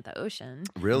looking at the ocean.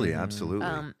 Really,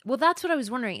 absolutely. Well, that's what I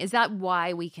was wondering. Is that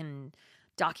why we can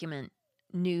document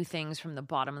new things from the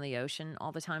bottom of the ocean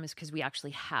all the time? Is because we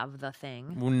actually have the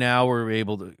thing? Well, now we're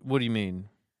able to. What do you mean?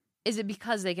 Is it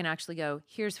because they can actually go,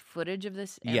 here's footage of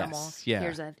this animal? Yes,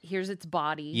 yeah. Here's its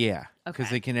body. Yeah,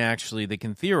 because Okay. they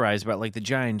can theorize about like the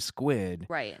giant squid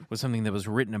Right. was something that was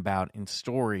written about in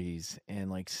stories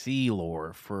and like sea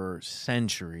lore for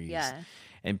centuries. Yeah.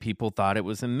 And people thought it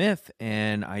was a myth.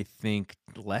 And I think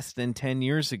less than 10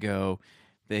 years ago,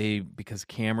 because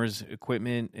cameras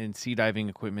equipment and sea diving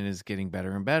equipment is getting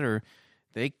better and better,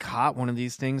 they caught one of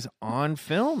these things on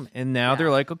film. And now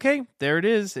they're like, okay, there it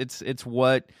is. It's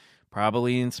what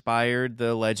probably inspired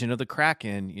the legend of the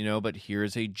Kraken, but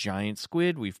here's a giant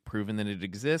squid. We've proven that it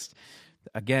exists.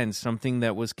 Again, something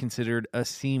that was considered a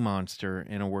sea monster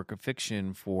in a work of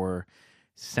fiction for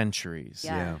centuries.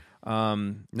 Yeah.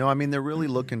 No, I mean, they're really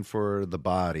looking for the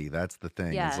body. That's the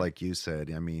thing. Yeah. It's like you said.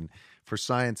 I mean, for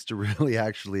science to really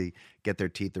actually get their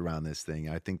teeth around this thing,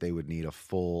 I think they would need a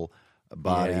full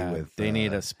body Yeah, with. they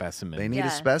need a specimen. They need Yeah,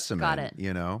 a specimen. got it.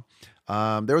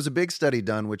 There was a big study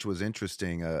done, which was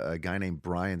interesting. A guy named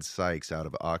Brian Sykes out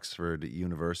of Oxford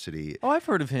University. Oh, I've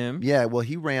heard of him. Yeah, well,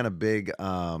 he ran a big.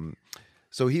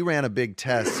 So he ran a big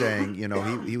test saying,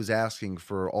 he was asking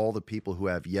for all the people who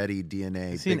have Yeti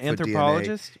DNA. Is he an Bigfoot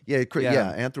anthropologist? DNA. Yeah. Yeah,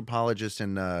 anthropologist,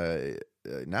 and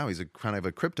now he's a kind of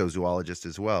a cryptozoologist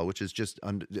as well, which is just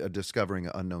discovering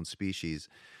an unknown species.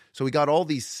 So we got all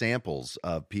these samples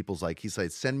of people's, like he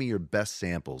said, send me your best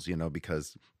samples,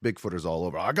 because Bigfooters all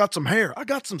over. I got some hair, I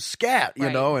got some scat,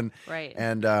 Right. and Right.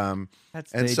 and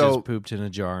They just pooped in a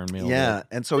jar and mailed it.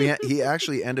 and so he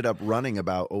actually ended up running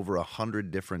about over 100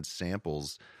 different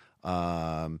samples,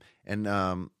 I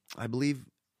believe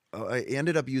I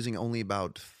ended up using only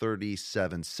about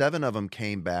 37. 7 of them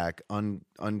came back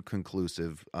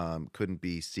unconclusive, couldn't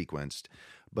be sequenced.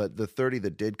 But the 30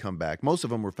 that did come back, most of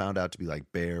them were found out to be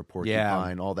like bear,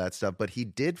 porcupine, all that stuff. But he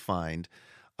did find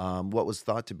what was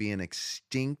thought to be an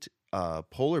extinct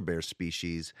polar bear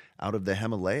species out of the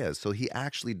Himalayas. So he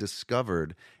actually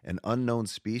discovered an unknown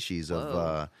species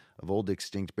of old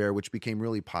extinct bear, which became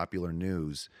really popular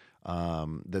news.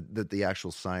 That the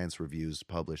actual science reviews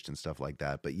published and stuff like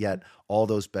that. But yet, all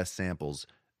those best samples,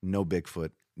 no Bigfoot,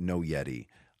 no Yeti.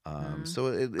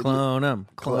 So Clone them.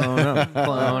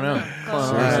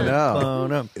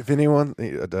 If anyone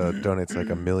donates like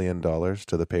 $1 million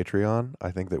to the Patreon,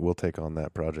 I think that we'll take on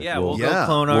that project. Yeah, we'll go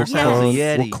clone ourselves a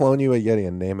Yeti. We'll clone you a Yeti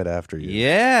and name it after you.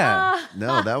 Yeah.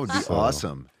 No, that would be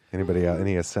awesome. Anybody out?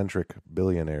 Any eccentric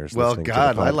billionaires? Well, listening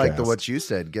God, to the I like podcast? what you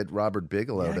said. Get Robert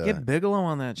Bigelow. Yeah, get Bigelow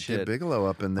on that shit. Get Bigelow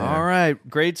up in there. All right,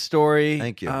 great story.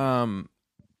 Thank you.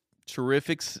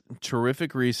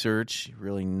 Terrific research. You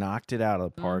really knocked it out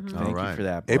of the park. Thank you for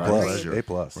that. A+. Bryce. A+.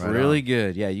 Right really on.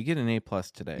 good. Yeah, you get an A+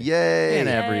 today. Yay! And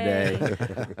every day.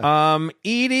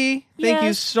 Edie, thank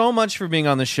you so much for being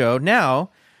on the show.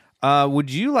 Now,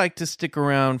 would you like to stick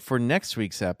around for next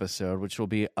week's episode, which will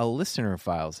be a Listener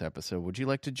Files episode? Would you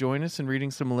like to join us in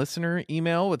reading some listener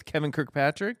email with Kevin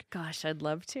Kirkpatrick? Gosh, I'd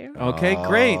love to. Okay,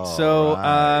 great. So,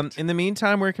 right. in the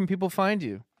meantime, where can people find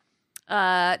you?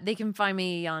 They can find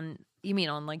me on. You mean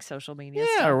on like social media?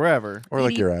 Yeah, or wherever. Or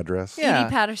like your address. Yeah. Edie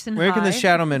Patterson. Where can the High.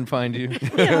 Shadow Men find you?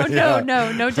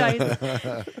 No dice.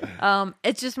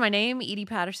 It's just my name, Edie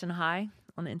Patterson High,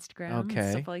 on Instagram. Okay.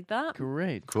 And stuff like that.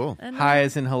 Great. Cool. And, Hi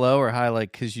as in hello, or hi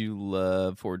like because you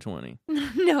love 420?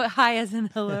 No, hi as in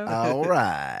hello. All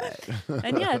right.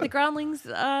 And yeah, the Groundlings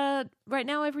right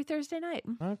now every Thursday night.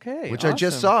 Okay. Which I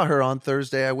just saw her on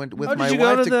Thursday. I went with Oh, my did you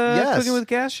wife go to the yes. Cooking with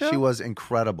Gas show? She was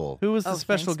incredible. Who was the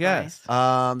special thanks, guest?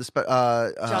 John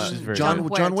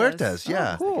John Huertas.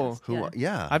 Yeah. Cool. Who?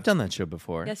 Yeah. I've done that show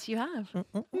before. Yes, you have.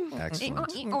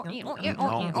 Excellent.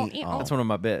 That's one of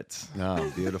my bits. No,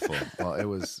 beautiful. Well, it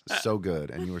was so good,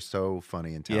 and you were so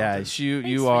funny and Yeah, talented.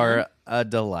 you are a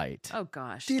delight. Oh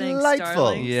gosh, Delightful. Thanks,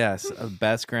 darling. Yes, the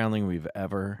best groundling we've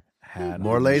ever had.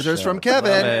 More on the lasers show. from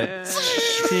Kevin. Love it.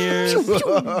 Cheers.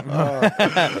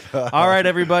 All right,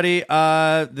 everybody.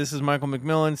 This is Michael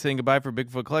McMillan saying goodbye for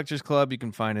Bigfoot Collectors Club. You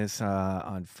can find us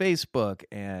on Facebook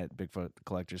at Bigfoot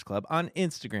Collectors Club, on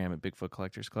Instagram at Bigfoot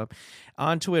Collectors Club,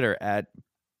 on Twitter at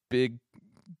Big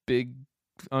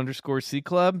 _C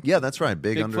Club. Yeah, that's right.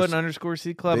 Bigfoot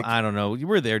 _C Club. Big- I don't know.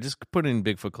 We're there. Just put in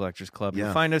Bigfoot Collectors Club. Yeah.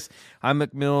 You'll find us. I'm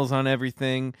McMills on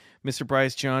everything. Mr.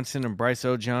 Bryce Johnson and Bryce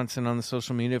O. Johnson on the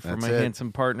social media for That's my it.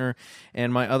 handsome partner.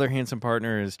 And my other handsome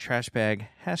partner is Trashbag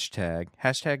 #. Hashtag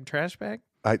Trashbag?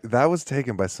 That was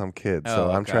taken by some kid, so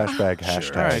Oh, I'm okay. trash bag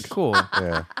hashtag. All right, cool.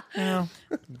 Yeah. Well,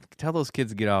 tell those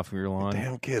kids to get off your lawn.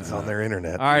 Damn kids on their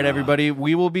internet. All right, everybody.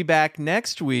 We will be back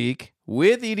next week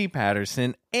with Edie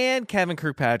Patterson, and Kevin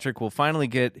Kirkpatrick will finally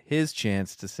get his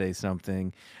chance to say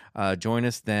something. Join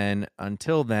us then.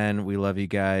 Until then, we love you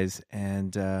guys,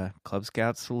 and Club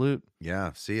Scouts salute.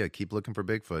 Yeah, see ya. Keep looking for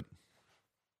Bigfoot.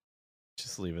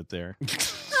 Just leave it there.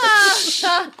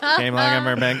 Came along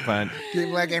our bank fund. Keep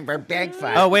looking for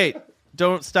Bigfoot. Oh wait,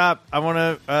 don't stop. I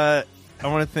want to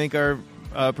thank our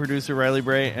producer Riley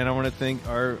Bray, and I want to thank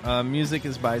our music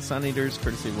is by Sun Eaters,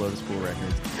 courtesy of Lotus Pool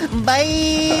Records.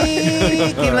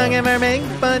 Bye. Keep looking at our bank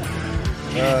fund.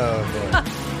 Keep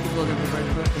looking for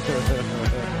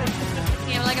Bigfoot.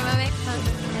 Yeah, like I'm a big fun.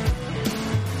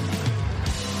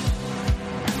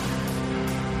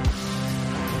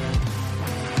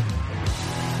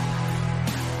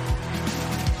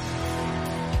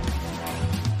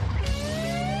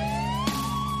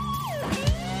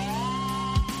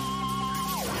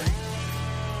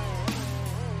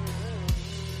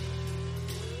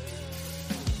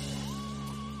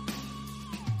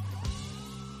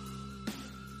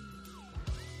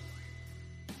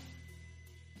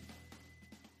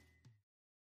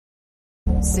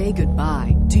 Say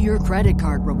goodbye to your credit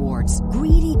card rewards.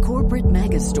 Greedy corporate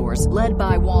mega stores, led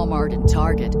by Walmart and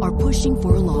Target, are pushing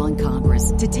for a law in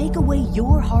Congress to take away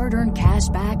your hard-earned cash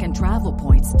back and travel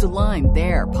points to line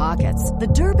their pockets. The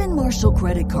Durbin-Marshall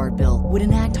credit card bill would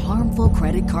enact harmful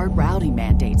credit card routing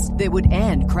mandates that would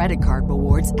end credit card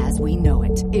rewards as we know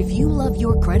it. If you love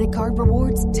your credit card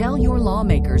rewards, tell your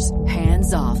lawmakers,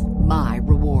 hands off my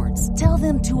rewards. Tell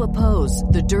them to oppose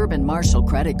the Durbin-Marshall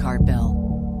credit card bill.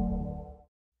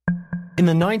 In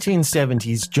the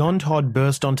 1970s, John Todd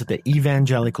burst onto the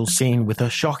evangelical scene with a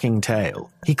shocking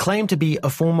tale. He claimed to be a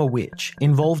former witch,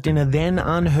 involved in a then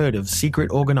unheard-of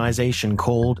secret organization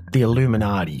called the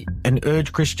Illuminati, and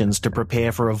urged Christians to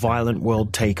prepare for a violent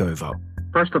world takeover.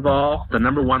 First of all, the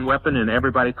number one weapon in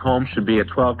everybody's home should be a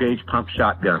 12-gauge pump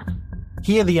shotgun.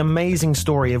 Hear the amazing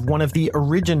story of one of the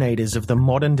originators of the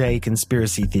modern-day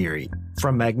conspiracy theory.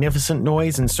 From Magnificent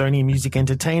Noise and Sony Music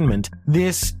Entertainment,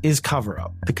 this is Cover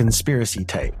Up, the Conspiracy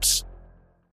Tapes.